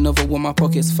 Buy another one, my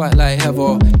pockets fight like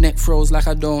heather. Neck froze like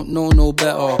I don't know no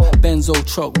better. Benzo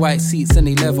truck, white seats and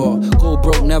they leather. Go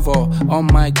broke never, on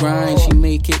my grind. She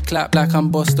make it clap like I'm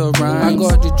Busta Rhymes. I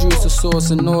got the juice, the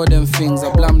sauce and all them things.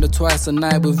 I blammed her twice a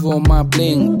night with all my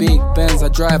bling. Big Benz I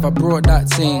drive, I brought that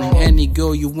thing. Any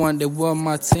girl you want, they were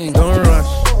my thing. Don't rush,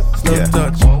 slow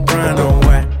touch, brown and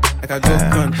white. Like I go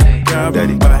country, grab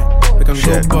and buy. We can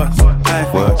go bust, eye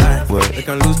for eye. We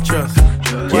can lose trust.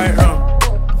 White rum,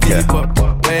 fizzy pop.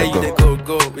 Where you they go,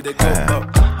 we they go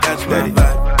up. Catch my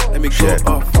vibe, let me go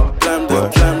off. Blam the.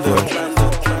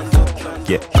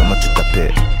 Yeah, comment tu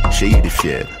t'appelles? J'ai eu des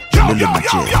fiers, je me le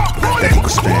matière. T'as dit qu'on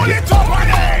se fait.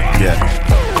 Yeah,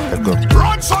 d'accord.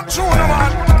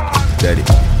 Daddy,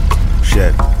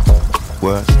 chef,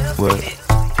 what?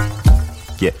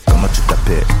 Yeah, comment tu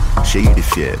t'appelles? J'ai eu des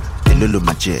fiers, et le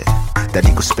matière. T'as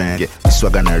dit qu'on se fait. Yeah, il soit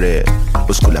ganaré,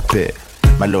 au school la paix.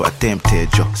 Malo attempted,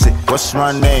 yo. Say, what's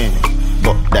my name?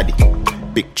 But daddy,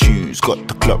 big tunes, got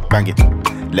the club banging.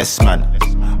 Less man,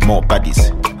 more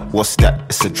baddies. What's that?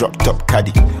 It's a drop top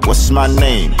caddy. What's my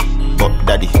name? But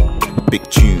daddy, big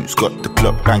tunes, got the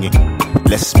club banging.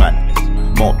 Less man,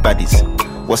 more baddies.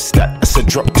 What's that? It's a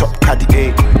drop top caddy.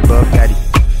 Hey, Bub daddy,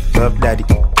 Bub daddy,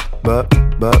 Bub daddy,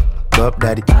 Bub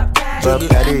daddy, Bub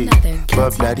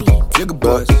daddy, Nigga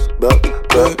boys, Bub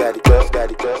daddy.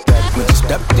 When you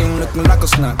stepped in looking like a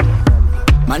snack,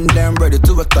 man damn ready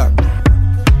to attack.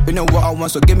 You know what I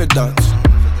want, so give me that.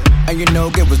 And you know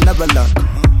it was never luck.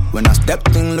 When I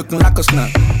stepped in looking like a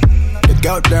snack, the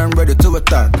girl damn ready to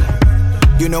attack.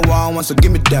 You know what I want, so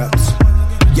give me that.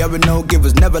 Yeah, we know it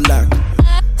was never luck.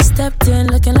 Stepped in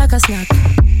looking like a snack.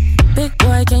 Big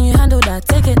boy, can you handle that?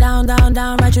 Take it down,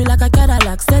 ride you like a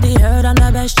Cadillac. Steady heard on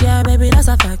the best, yeah, baby, that's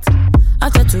a fact.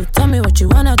 After two, tell me what you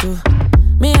wanna do.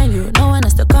 Me and you, no one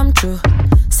has to come true.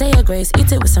 Say your grace, eat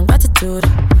it with some gratitude.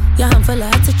 Yeah, I'm full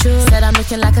of attitude. Said I'm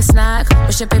looking like a snack.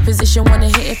 What's your pay position? Wanna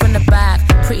hit it from the back.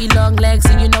 Pretty long legs,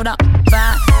 and you know that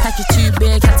fat. Pack you too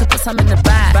big, had to put some in the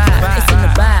back. It's in the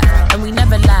back, and we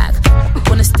never lack.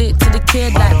 Wanna stick to the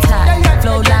kid like that.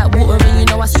 Flow like water, and you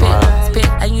know I spit.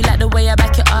 And you like the way I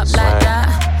back it up like that.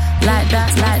 Like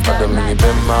that.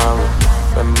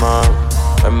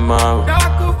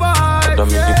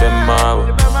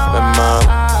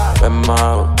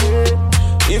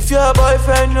 If your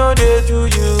boyfriend know they do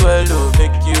you well,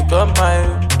 make you come my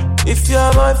way. If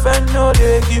your boyfriend know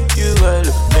they give you well,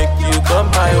 make you come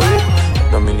my way.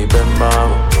 Domini Bemba,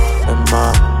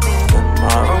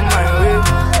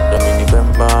 Domini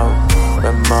Bemba.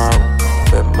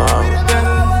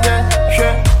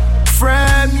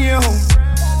 Frame you,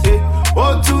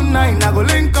 oh tonight I go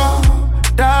link up,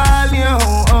 darling.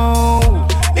 Oh,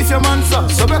 if your man's up,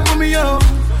 so back with me yo.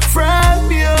 Frame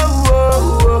you,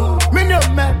 me no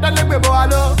man, that let me go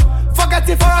alone. Forget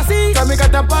it for a seat, come me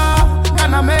get the bar,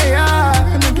 and I'm here,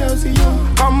 and the girl see you.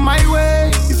 Come my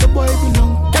way, if a boy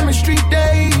belong. Chemistry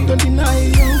day, don't deny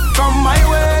you. Come my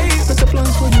way, better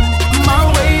plans for you.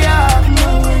 My way, yeah,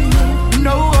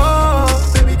 no,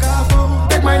 baby, careful.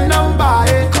 Take my number,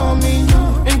 call me,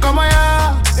 in come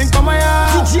here,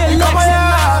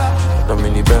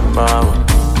 Domini Bemba.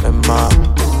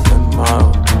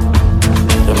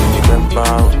 Domini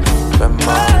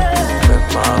Bemba.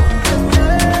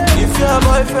 If your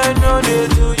boyfriend know they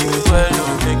do you well,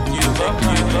 make you.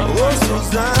 Oh,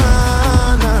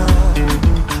 Susanna,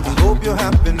 I hope you're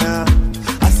happy now.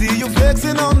 I see you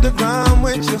flexing on the ground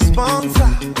with your sponsor.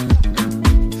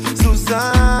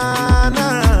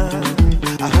 Susanna,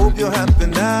 I hope you're happy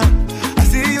now. I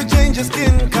see you change your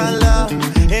skin color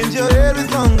and your hair is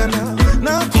longer now.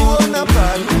 Na kuona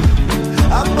pale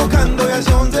hapo kando ya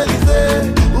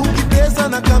Champs-Élysées, ukitesa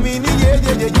na kamini yeah.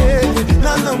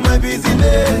 None of my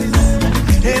business.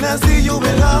 And I see you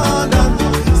in London,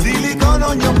 silicone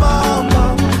on your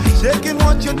mama, shaking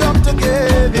what your doctor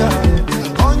gave ya.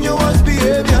 On your worst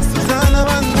behavior, Susanna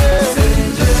Banderas.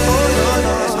 Oh,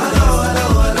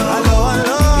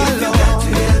 no.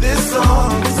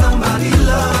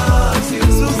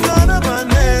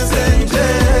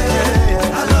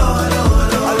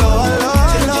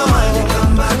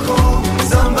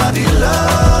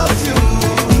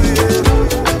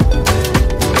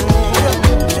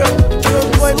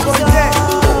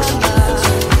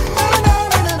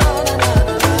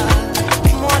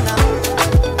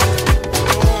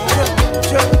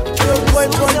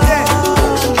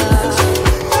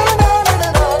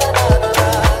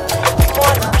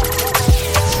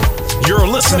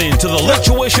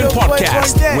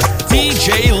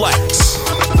 DJ Lex.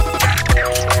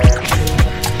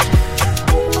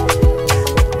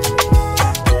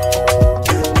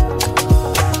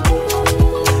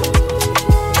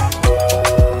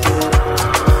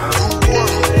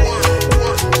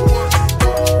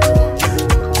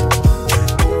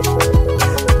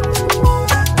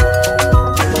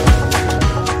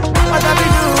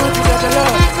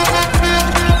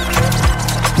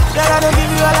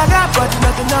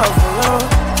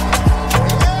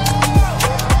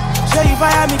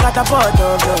 Catapult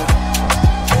of love.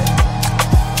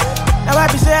 Now I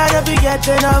be say I don't be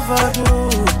getting enough of you.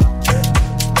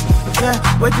 Yeah,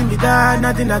 waiting me down,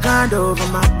 nothing I can't do for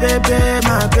my baby,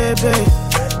 my baby.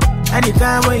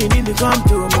 Anytime when you need me, come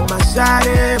to me, my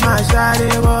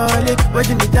shawty, wallet.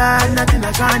 Waiting me down, nothing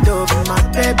I can't do for my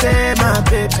baby,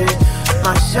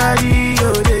 my shawty,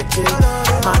 oh,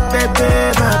 my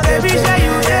baby, say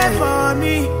you there for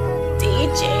me,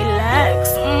 DJ Lex.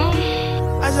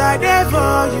 As I there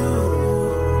for you.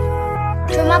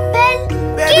 Je m'appelle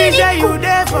Baby, say you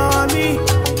there for me.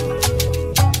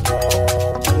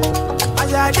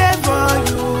 As I there for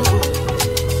you.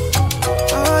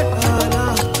 Oh, no, no.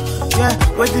 Yeah,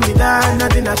 waiting me down,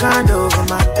 nothing I can't do for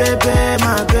my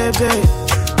baby.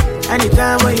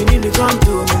 Anytime when you need me, come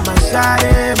to me, my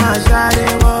shawty,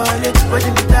 wallet.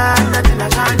 Waiting me down, nothing I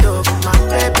can't do for my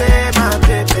baby,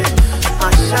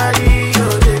 my shawty, oh,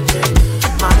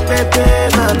 my baby.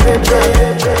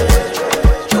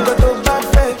 You got to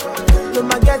perfect. No,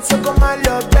 my get so come and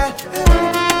love back.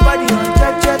 Body on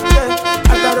check.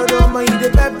 I thought I don't you the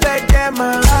pepe, them.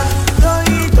 No,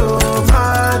 you don't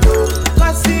matter.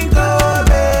 Casingo,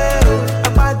 baby.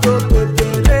 About to put the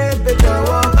baby, the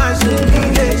one I should be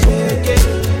shake.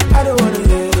 I don't wanna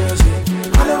hear you shake.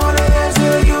 I don't wanna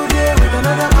hear you there with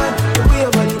another man. We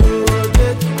are body, we will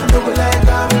get. I don't like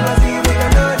how we must be with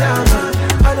another man.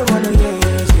 I don't wanna hear you.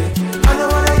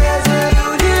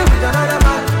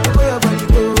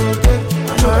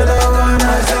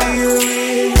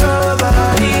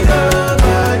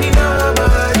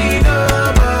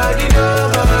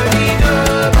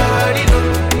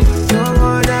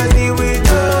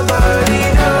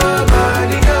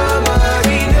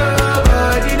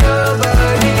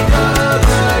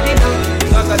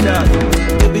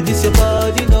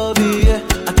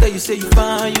 Say you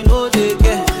fine, you know they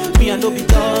get me. I know be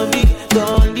done it.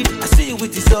 I see you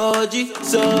with the surgery.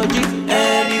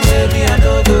 Anyway, me I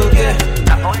know go get.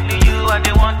 Not only you and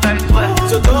the one I swear.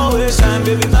 So don't waste time,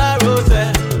 baby, my rose.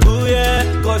 Ooh yeah,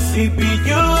 cause it be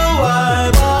you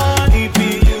I want, it be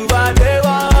you I they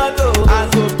want. Oh, I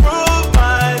go prove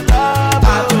my love,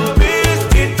 I go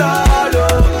risk it all. I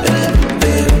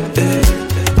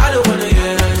don't wanna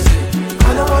hear you say,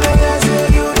 I don't wanna hear you say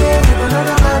you there with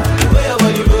another man.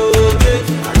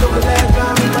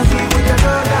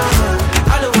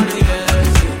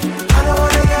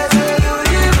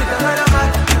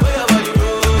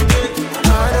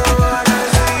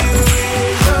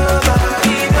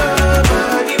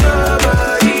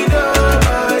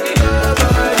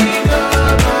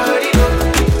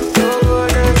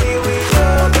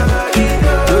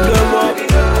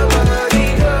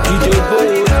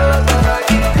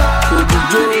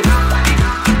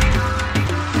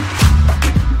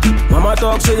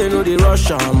 Say they know they rush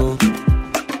am.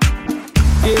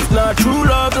 If not true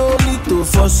love, don't need to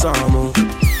force am.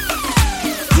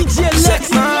 DJ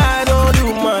Lex, I don't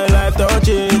do my life, don't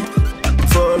change.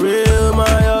 For real,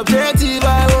 my objective,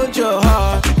 I want your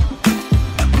heart.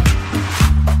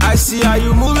 I see how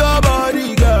you move your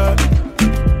body, girl.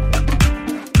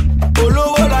 All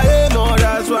over I know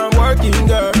that's why I'm working,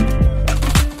 girl.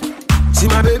 See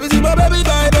my baby,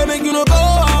 vibe, make you no go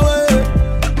away.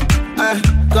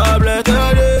 God bless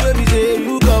her day, baby, say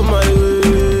you come my way.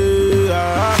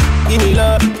 Give me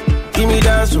love, give me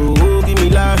dance, oh, give me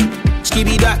life.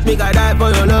 Skibby that, make I die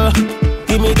for your love.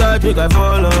 Give me God, make I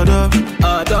follow up.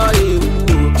 Adore you.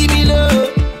 Give me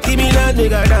love,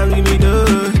 make I dance, give me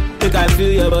love. Make I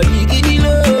feel your body, give me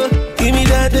love. Give me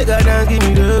that, make I dance, give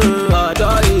me love.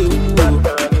 Adore you.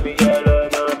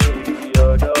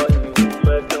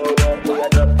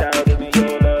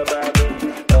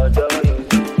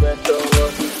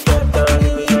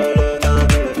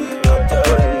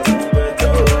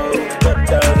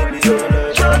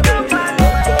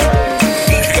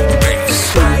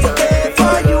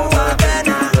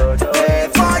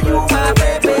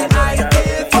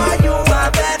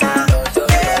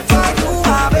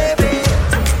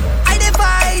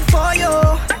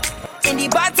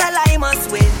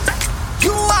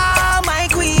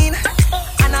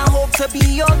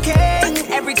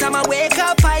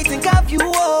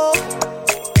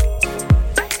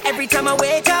 Every time I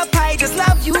wake up, I just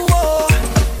love you, oh.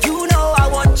 You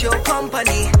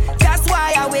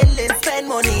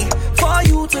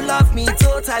love me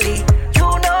totally. You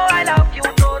know I love you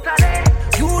totally.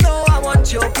 You know I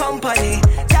want your company.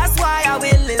 That's why I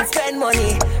will spend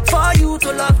money for you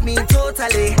to love me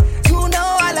totally. You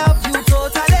know I love you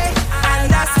totally. And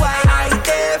that's why I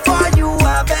there for you,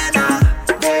 Havana.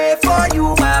 There for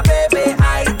you, my baby.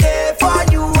 I there for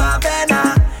you, Havana.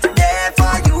 There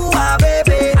for you, my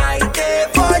baby. I there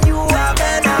for you,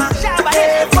 Havana.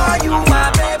 There for you, my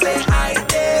baby. I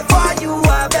there for you,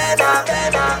 Havana.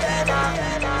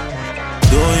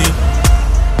 Doing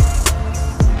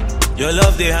your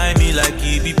love they hide me like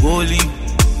it be bowling.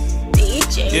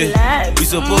 Yeah, we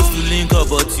supposed to link up,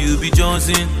 but you be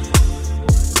Johnson.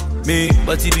 Me,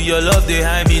 but it be your love they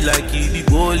hide me like it be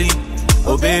bowling.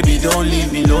 Oh baby, don't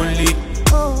leave me lonely.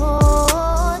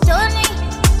 Oh, Johnny,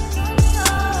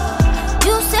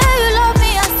 you say you love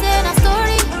me, I say a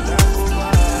story.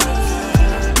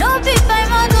 No big by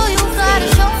mother, you gotta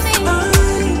show me.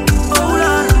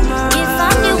 If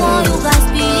I'm the one, you guys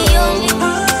be the only.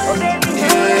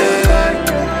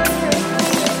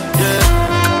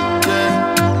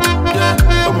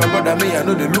 Oh my brother, me I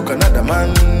know they look another man.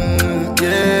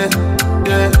 Yeah.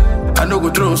 I no go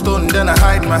throw stone, then I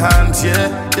hide my hands. Yeah.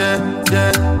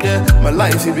 My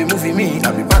life, you be moving me,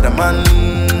 I be bad man.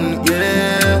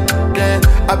 Yeah.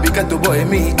 I be ghetto boy,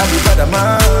 me, I be bad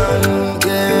man.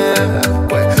 Yeah.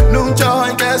 No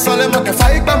joy, guess all them can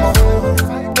fight, come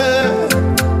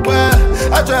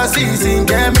I try to see, sing,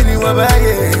 get me anywhere,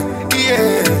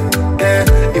 yeah.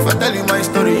 If I tell you my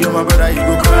story, you're my brother, you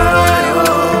go cry.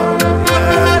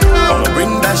 I'ma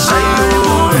bring that shine,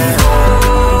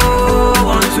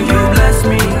 until you bless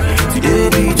me, today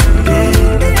be today.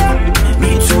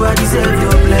 Me too, I deserve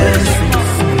your blessings.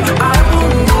 I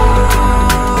won't go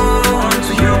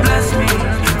until you bless me,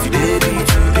 today be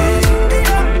today.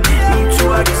 Me too,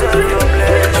 I deserve your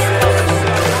blessings.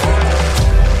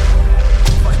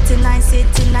 49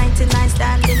 city, 99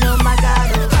 standing, oh my God.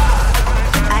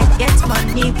 I get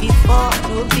money before,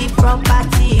 no be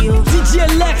property, oh. DJ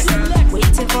Lex,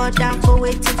 waiting for Danko,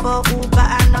 waiting for Uber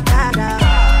and Okada.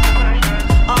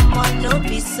 No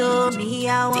be so me,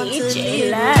 I want DJ to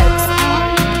live.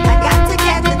 I got to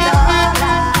get the dollar,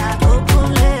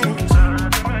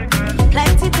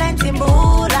 plenty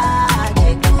moolah,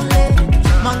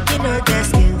 monkey no get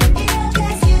skill,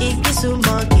 ikisu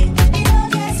monkey,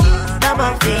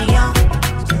 double finger.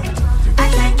 I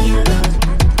like you, love.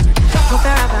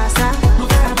 Mufera basa,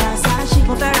 she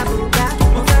mufera buga,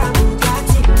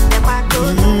 Bugatti. Never go,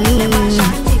 never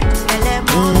shanty,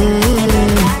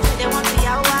 they want to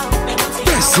yawa.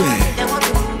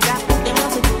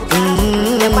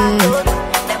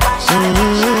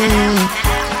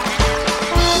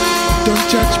 Don't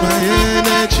judge my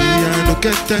energy, I don't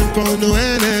get time for no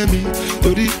enemy.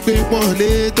 Don't even want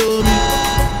it to me.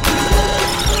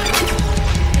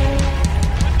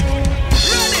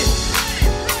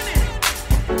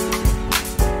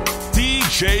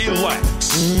 DJ Lex.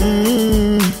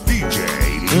 DJ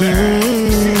Lex.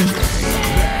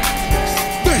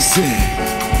 That's it.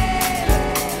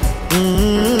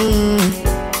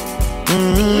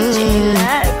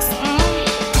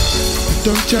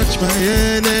 Don't judge my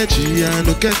energy, I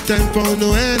don't get time for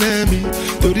no enemy.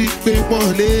 Don't even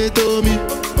want it to me.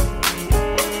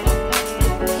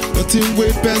 Nothing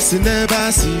way person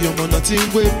never see,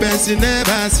 nothing way person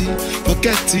never see.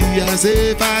 Forget it as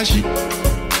a fashion.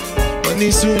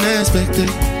 Money soon expected.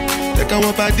 Take a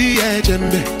walk by the edge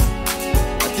and be.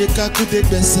 I take a good day,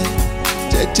 best.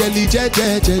 Jelly.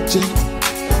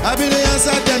 I be the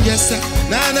answer, then yes sir.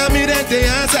 Nah, me the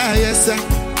answer, yes sir.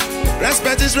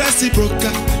 Respect is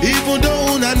reciprocal, even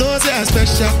though I know they are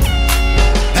special.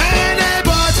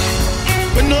 Anybody,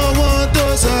 when no one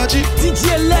does you.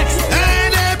 DJ Lex.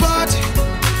 Anybody,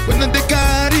 when they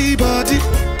carry body.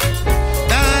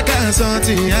 I got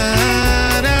something.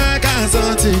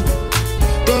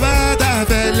 Go back to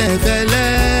felle,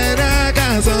 I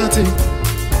got something.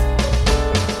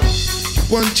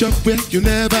 One job where you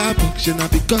never book, you know,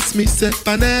 because me self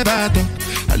I never talk.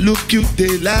 I look you,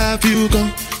 they love you, go,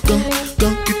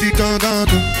 kitty, go.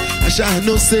 I shall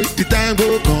no say the time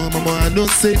go come, mama, I no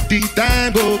say the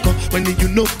time go come. When you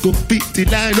know go beat the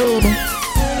line no more.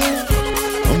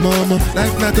 Oh mama,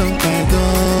 life not done by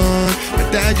done.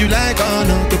 That you like or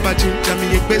not, to patch you, jammy,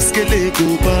 a pescale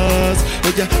go buzz.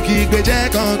 Oh yeah, keep me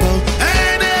jack on go.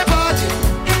 Anybody,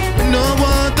 no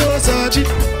one to search it.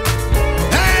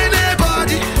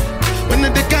 Anybody, when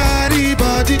they carry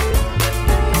body.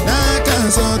 I can't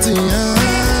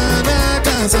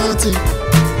sortir.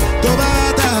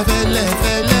 Tobata felle,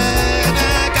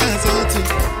 I can't sortir.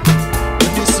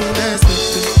 When you soon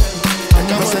expected, I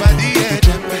come over the edge,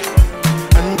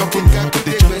 and go pick up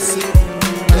the dress.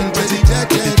 And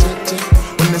just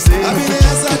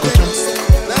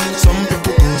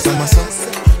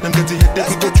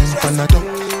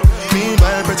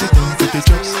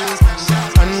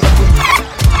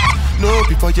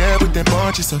people here with them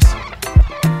punches us.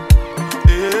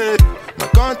 Hey, my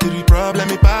country problem,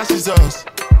 it passes us.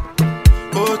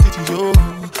 Oh, did you?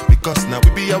 Because now we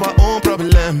be our own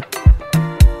problem.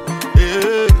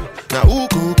 Hey, now who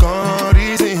could come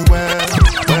reason well.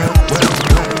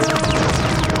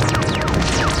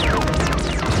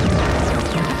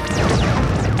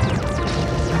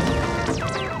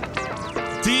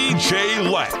 DJ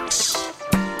Lex.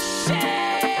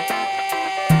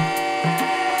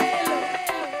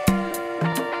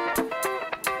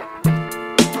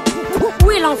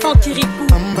 Où est l'enfant Kirikou?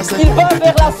 Il va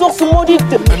vers la source maudite.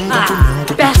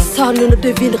 Personne ne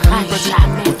devinera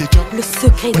jamais le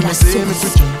secret de la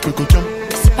source.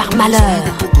 Si par malheur,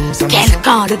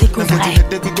 quelqu'un le découvrait, il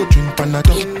périrait,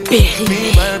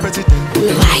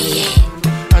 noyé.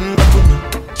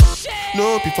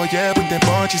 No people here with them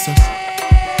punches us.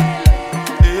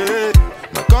 Hey,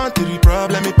 my country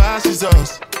problem, it passes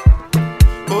us.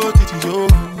 Oh, did you?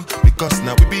 Because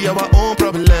now we be our own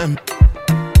problem.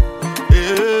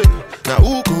 Hey, now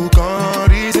who could come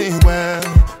reason well.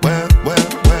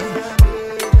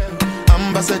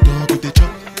 Ambassador go the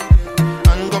chop,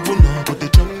 and governor go the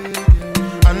chop,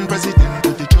 and president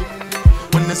go the chop.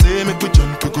 When they say make we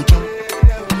jump, we go jump.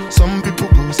 Some people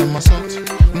go some assault.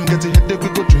 Get a headache, we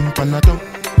go drink Panadol.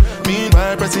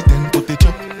 Meanwhile, president go the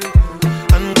chop,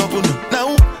 and governor.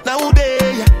 Now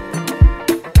they,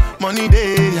 money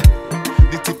they,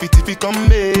 the tiffy come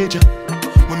major.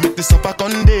 We make the supper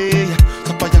con day.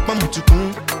 Supper yak ma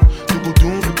mutukun, you go do,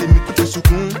 we take me to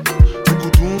sukun. You go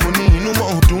do, money no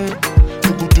more do.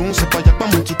 You go do, supper yak ma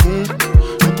mutukun.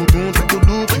 You go do, they go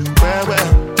look you well,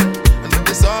 and then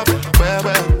they solve well,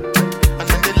 and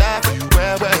then they laugh you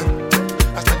well.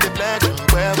 After they blend you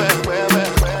well.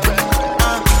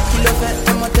 Kilo fait,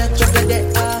 I'm a tech, just a day,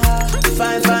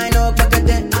 fine, oh, back a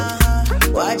day,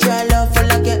 watch your love for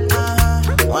like it,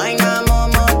 why not more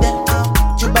day,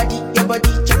 your body,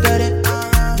 check it,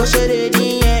 push it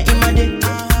in, yeah, in my day,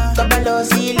 kabalo,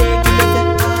 see, kilo fait,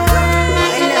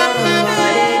 why not more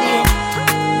day,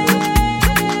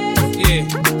 yeah.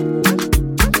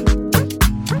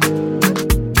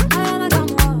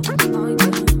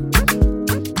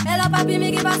 Elle a papi,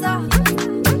 mais qui passe ça?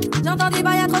 J'entends des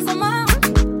bails à 300 morts.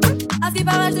 À ce qui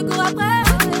paraît, je cours après.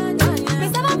 Mais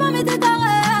ça va pas, mais t'es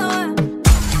taré.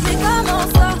 Mais comment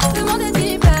ça? Le monde est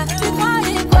hyper. Tu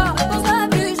croyais quoi? Qu'on sera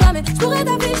plus jamais. Je pourrais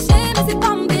t'afficher, mais c'est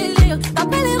pas mon délire.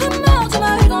 T'appelles les rumeurs, tu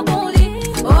m'as eu dans ton lit.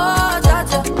 Oh, dja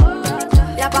dja.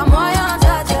 Y'a pas moyen,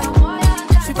 dja dja.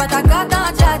 J'suis pas ta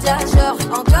gata, dja dja. Genre,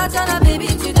 en katana, baby,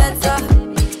 tu t'aides ça.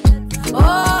 Oh,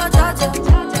 dja dja.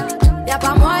 Y'a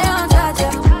pas moyen, dja dja.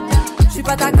 J'suis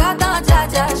pas ta gata, dja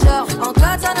dja. Genre, en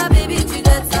katana, baby, tu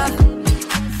t'aides ça.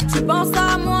 Tu penses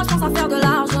à moi, j'pense à faire de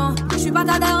l'argent. J'suis pas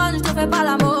ta daronne, j'te fais pas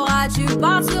la morale. Tu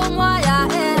parles sur moi, y'a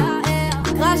air.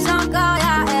 Crash encore,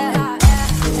 y'a air.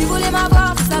 Tu voulais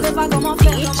m'avoir, tu savais pas comment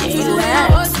faire. Tu jouais un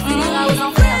rôle, tu finiras aux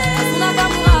enfers. Parce qu'on a pas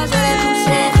moi, je l'ai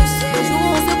touché. Le jour où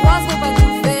on se croise, faut pas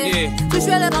tout faire. Tu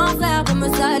jouais le grand frère pour me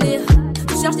salir.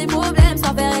 Tu cherches des problèmes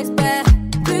sans faire exprès.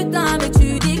 Putain, mais tu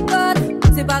déconnes.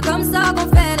 C'est pas comme ça qu'on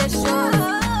fait les choses.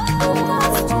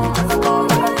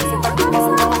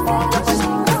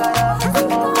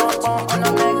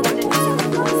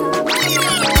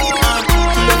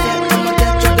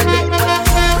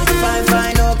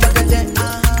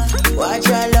 watch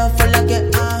your love for like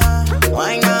it,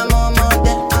 why not more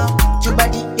day, your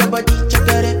body, check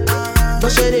it,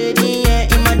 push it in,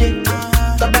 in my day,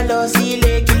 kabalo, see,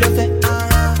 kilo fait,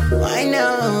 why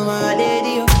now, my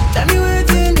lady, tell me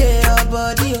what's in there, your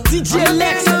body, DJ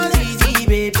Lex, easy,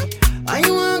 baby, why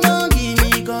you want gon' give me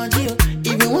control,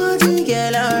 if you want to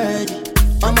get already,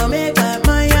 I'ma make up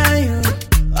my you,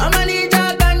 I'ma need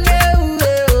your gun,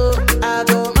 I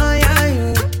go my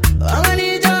you, I'ma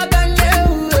need your gun,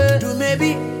 do maybe,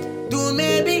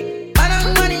 I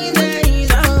don't want it,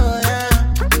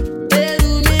 do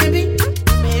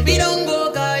maybe don't go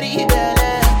carry belly,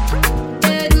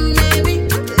 do maybe,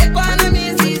 let go on me,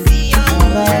 see,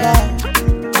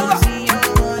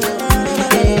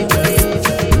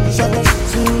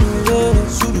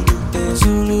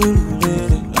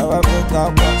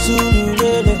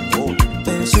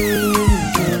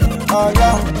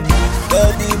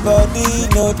 Everybody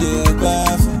know the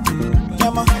baffle.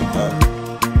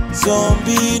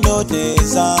 Zombie know the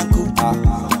zanku.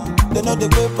 They know the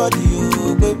great body,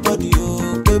 oh, great body,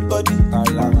 oh, great body.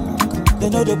 They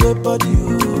know the great body,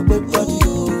 oh, great body,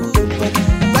 oh, great body.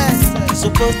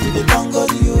 Supposed to be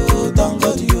tangodi, oh,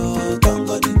 tangodi, oh,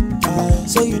 tangodi.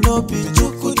 So you know be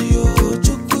chukudi, oh,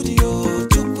 chukudi, oh,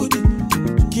 chukudi.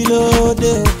 Kilo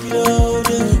de,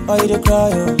 why you dey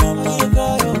cry, oh mama?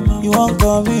 You won't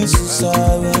commit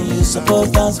suicide when you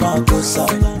supposed dance my cosa. I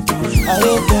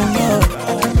hate them now.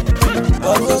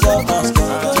 What goes up my skin?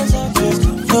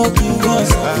 No give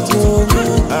yourself to me.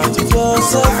 Give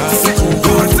yourself to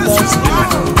me.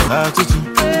 Attitude,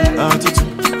 attitude,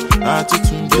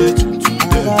 attitude,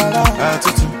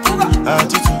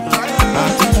 attitude.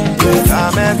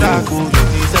 Ametaku,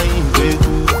 you saying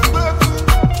beku.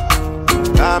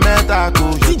 Ametaku,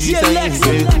 you saying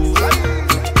beku.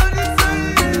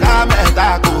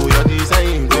 Ametaku, you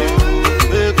saying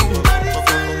beku.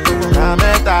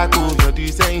 Ametaku, you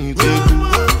saying beku.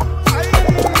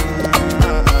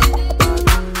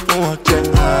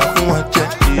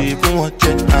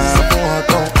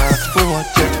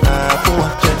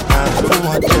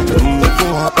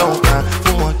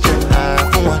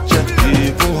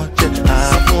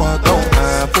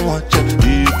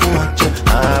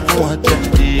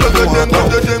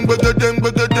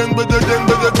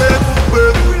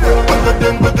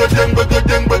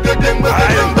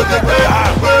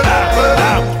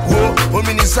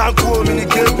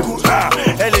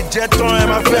 Elle est jet on elle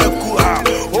m'a fait coup.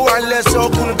 Oh elle laisse au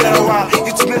coup de berwa.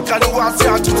 Il te met calois c'est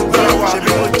à tout de berwa. J'ai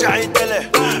vu mon jaï télé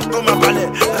comme un balai.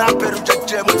 Rappeur ou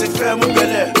jet mon t'es fait mon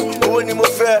belé. Oh ni mon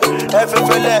fait elle fait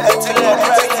belé elle t'est là.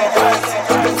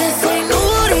 This ain't new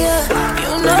to ya.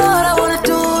 You know what I wanna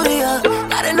do to ya.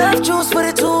 Got enough juice for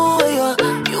the two of ya.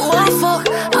 You want fuck,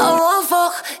 I want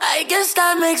fuck. I guess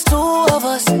that makes two of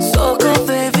us. So good,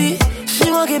 baby.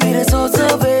 She won't give me the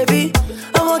total, baby.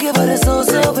 I'ma give her the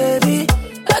total, baby.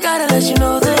 I gotta let you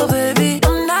know, though, baby.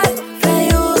 I'm not playing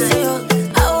you, see you.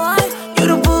 I want you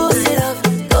to boost it up.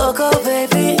 Go, go,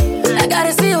 baby. I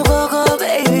gotta see you go, go,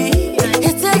 baby.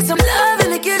 It takes some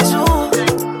loving to get you.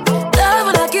 Love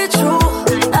when I get you.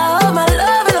 I hold my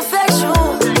love and affect you.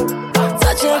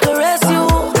 Touch and caress you.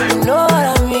 You know what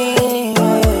I mean.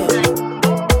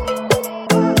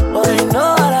 Oh, you know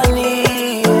what I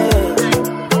need.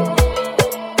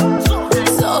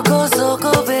 So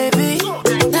go, baby.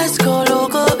 Let's go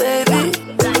loco, baby.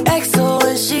 XO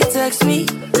when she texts me.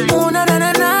 Oh, na na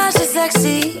na na, she's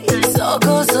sexy. So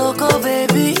go,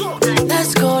 baby.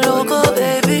 Let's go loco,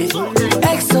 baby.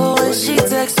 XO when she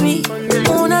texts me.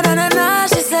 Oh, na na na na,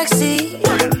 she's sexy.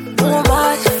 Oh,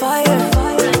 my, she fire.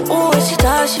 Oh, when she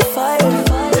does, she fire.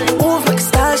 Oh, make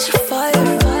style, she fire.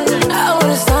 I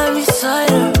wanna stand beside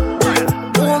her.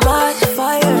 Oh, my, she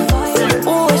fire.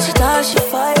 Oh, when she does, she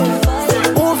fire.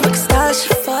 Oh, make style,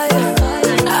 she fire.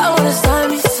 I wanna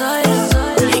stand beside her.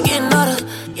 You getting all the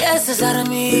yeses out of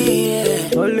me,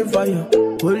 yeah. Only fire,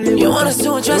 only You want us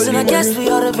to undress and I guess we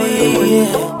ought to be,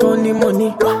 yeah. Only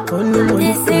money, only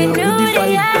money. This ain't new to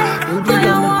ya, but I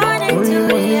want it to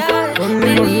be ya.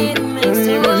 Baby, it makes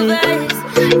you reverse,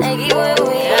 like it where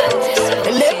we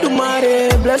are. Let the money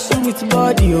bless you with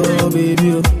body, oh baby.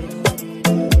 Oh.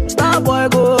 Star boy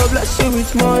go bless you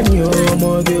with money, oh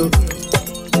my girl.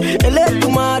 Let the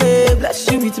money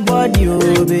bless you with body,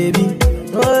 oh baby.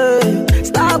 Oh,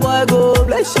 star boy go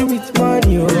bless you with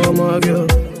money, oh my girl.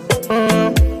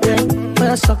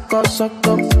 Yeah, suck up, suck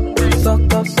up,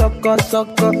 suck up, suck up,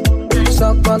 suck up,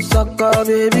 suck up, suck up,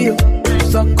 baby.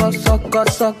 Suck up, suck up,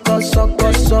 suck up, suck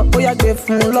up, suck up. Oh yeah, give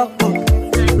me lock up,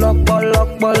 lock up,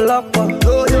 lock up, lock up.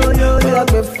 Oh yeah,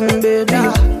 give me baby.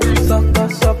 Suck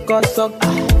up, suck up, suck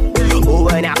up. Oh,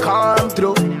 when I come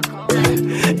through,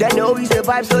 they know we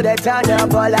survive, so they turn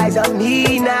up all eyes on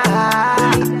me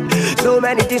now. So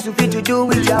many things we fit to do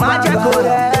with your magic,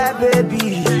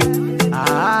 baby.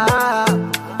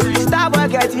 Starboy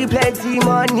getting plenty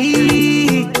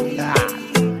money.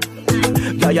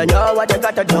 Yeah, you know what you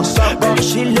gotta do.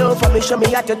 She love for me, show me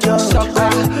how to do.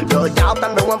 No doubt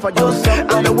I'm the one for you.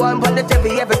 I'm the one for the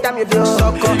TV every time you do.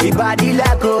 Your body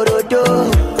like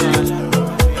Orodo.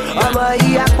 I'm a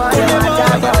yakpa,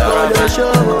 I'm a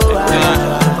show.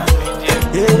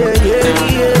 Yeah.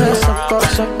 Suck up,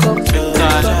 suck up,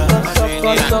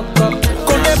 suck up.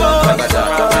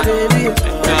 Baby.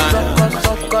 Suck up,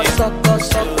 suck up, suck up,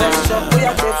 suck up. We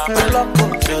are different, lock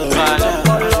up,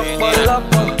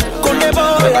 lock up.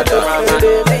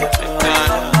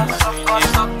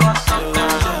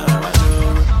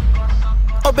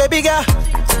 Oh baby girl,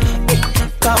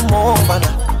 come over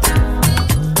now.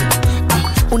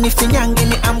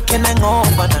 Unifinyangini amkena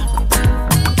ngova na.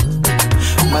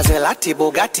 Maserati,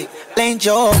 Bugatti, Range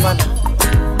Rover na.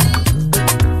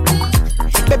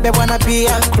 Baby wanna be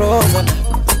a closer na.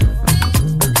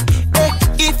 Hey,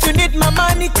 if you need my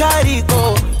money, carry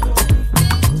go.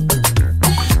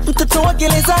 Mtoto wa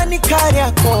gerezani kari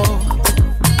yako.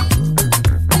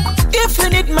 If you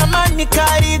need my money,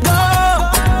 carry go.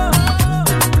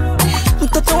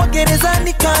 Mtoto wa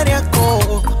gerezani kari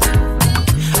yako.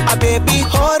 Ah baby,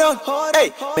 hold on.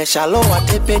 Hey, meshaloa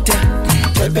tepete.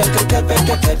 Tepete,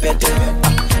 tepete, tepete.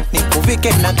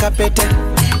 Nikuvike na kapete.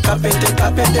 Kapete,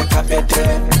 kapete,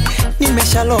 kapete.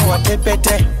 Nimeshaloa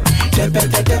tepete.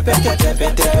 Tepete, tepete,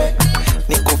 tepete.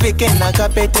 Nikuvike na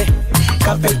kapete.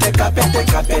 Kapete, kapete,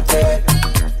 kapete.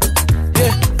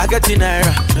 Yeah, I got the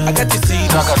naira, I got the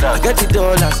cedars, I got the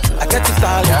dollars, I got the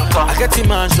stallion, I got the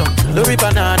mansion, lorry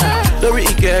banana, lorry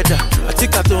ikeda, I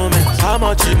think I told me, how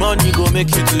much money go make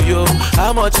you to you?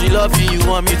 How much love you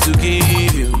want me to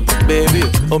give you? Baby,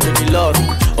 oh many love,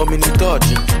 oh many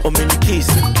touching, oh many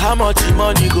kissing. How much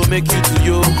money go make you to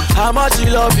you? How much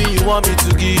love you want me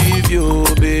to give you?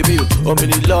 Baby, oh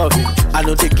many love, I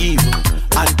know they give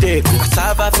and take.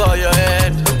 Cassava for your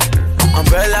head,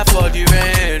 umbrella for the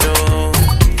rain, oh.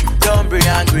 Don't be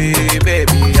angry,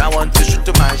 baby, I want to shoot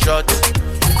to my shot.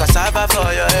 Cassava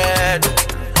for your head,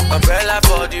 umbrella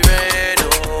for the rain,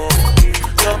 oh.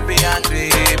 Don't be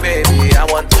angry, baby, I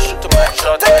want to shoot to my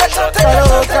shot. Take a shot, take a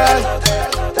shot.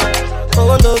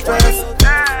 Oh, no pass.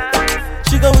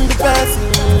 She go in the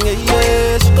passing,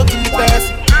 yeah, she go in the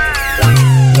passing.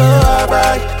 Go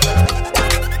alright,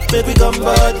 baby, come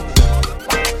body.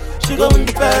 She go in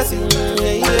the passing,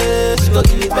 yeah, she go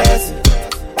in the passing.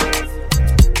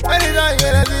 Anytime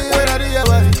when I do your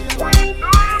body,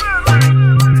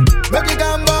 make it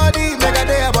come body, make a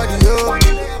day body, yo.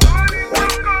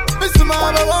 Mr.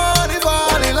 Mama, want to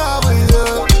fall in love with you.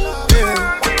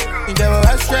 Yeah, you never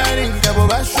best shining, you never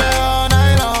best shine all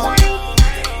night long.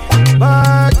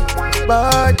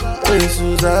 Body, hey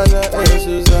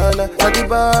Susanna, body,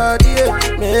 body, yeah.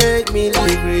 Make me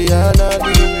leave Rihanna.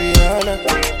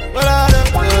 But I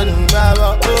don't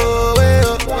know, oh,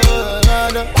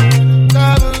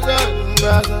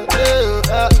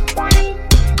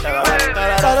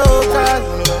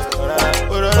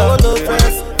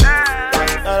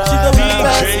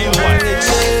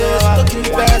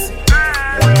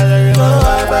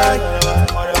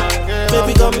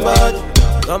 baby,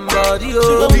 somebody,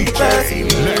 oh,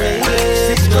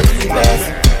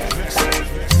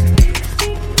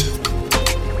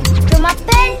 Je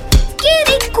m'appelle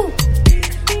Kirikou.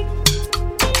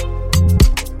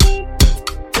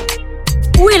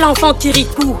 Où est l'enfant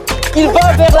Kirikou? Il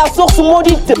va vers la source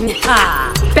maudite.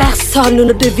 Ah, personne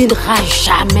ne devinera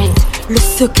jamais le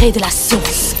secret de la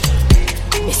source.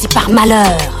 Mais si par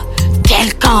malheur,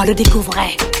 quelqu'un le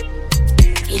découvrait,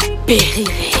 il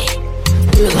périrait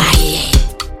noyé.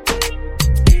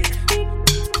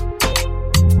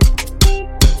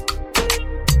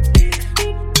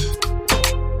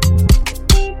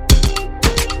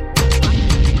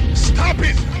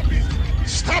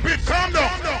 Stop it, calm down.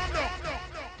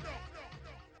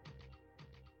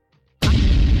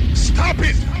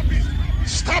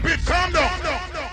 Stop it, calm down.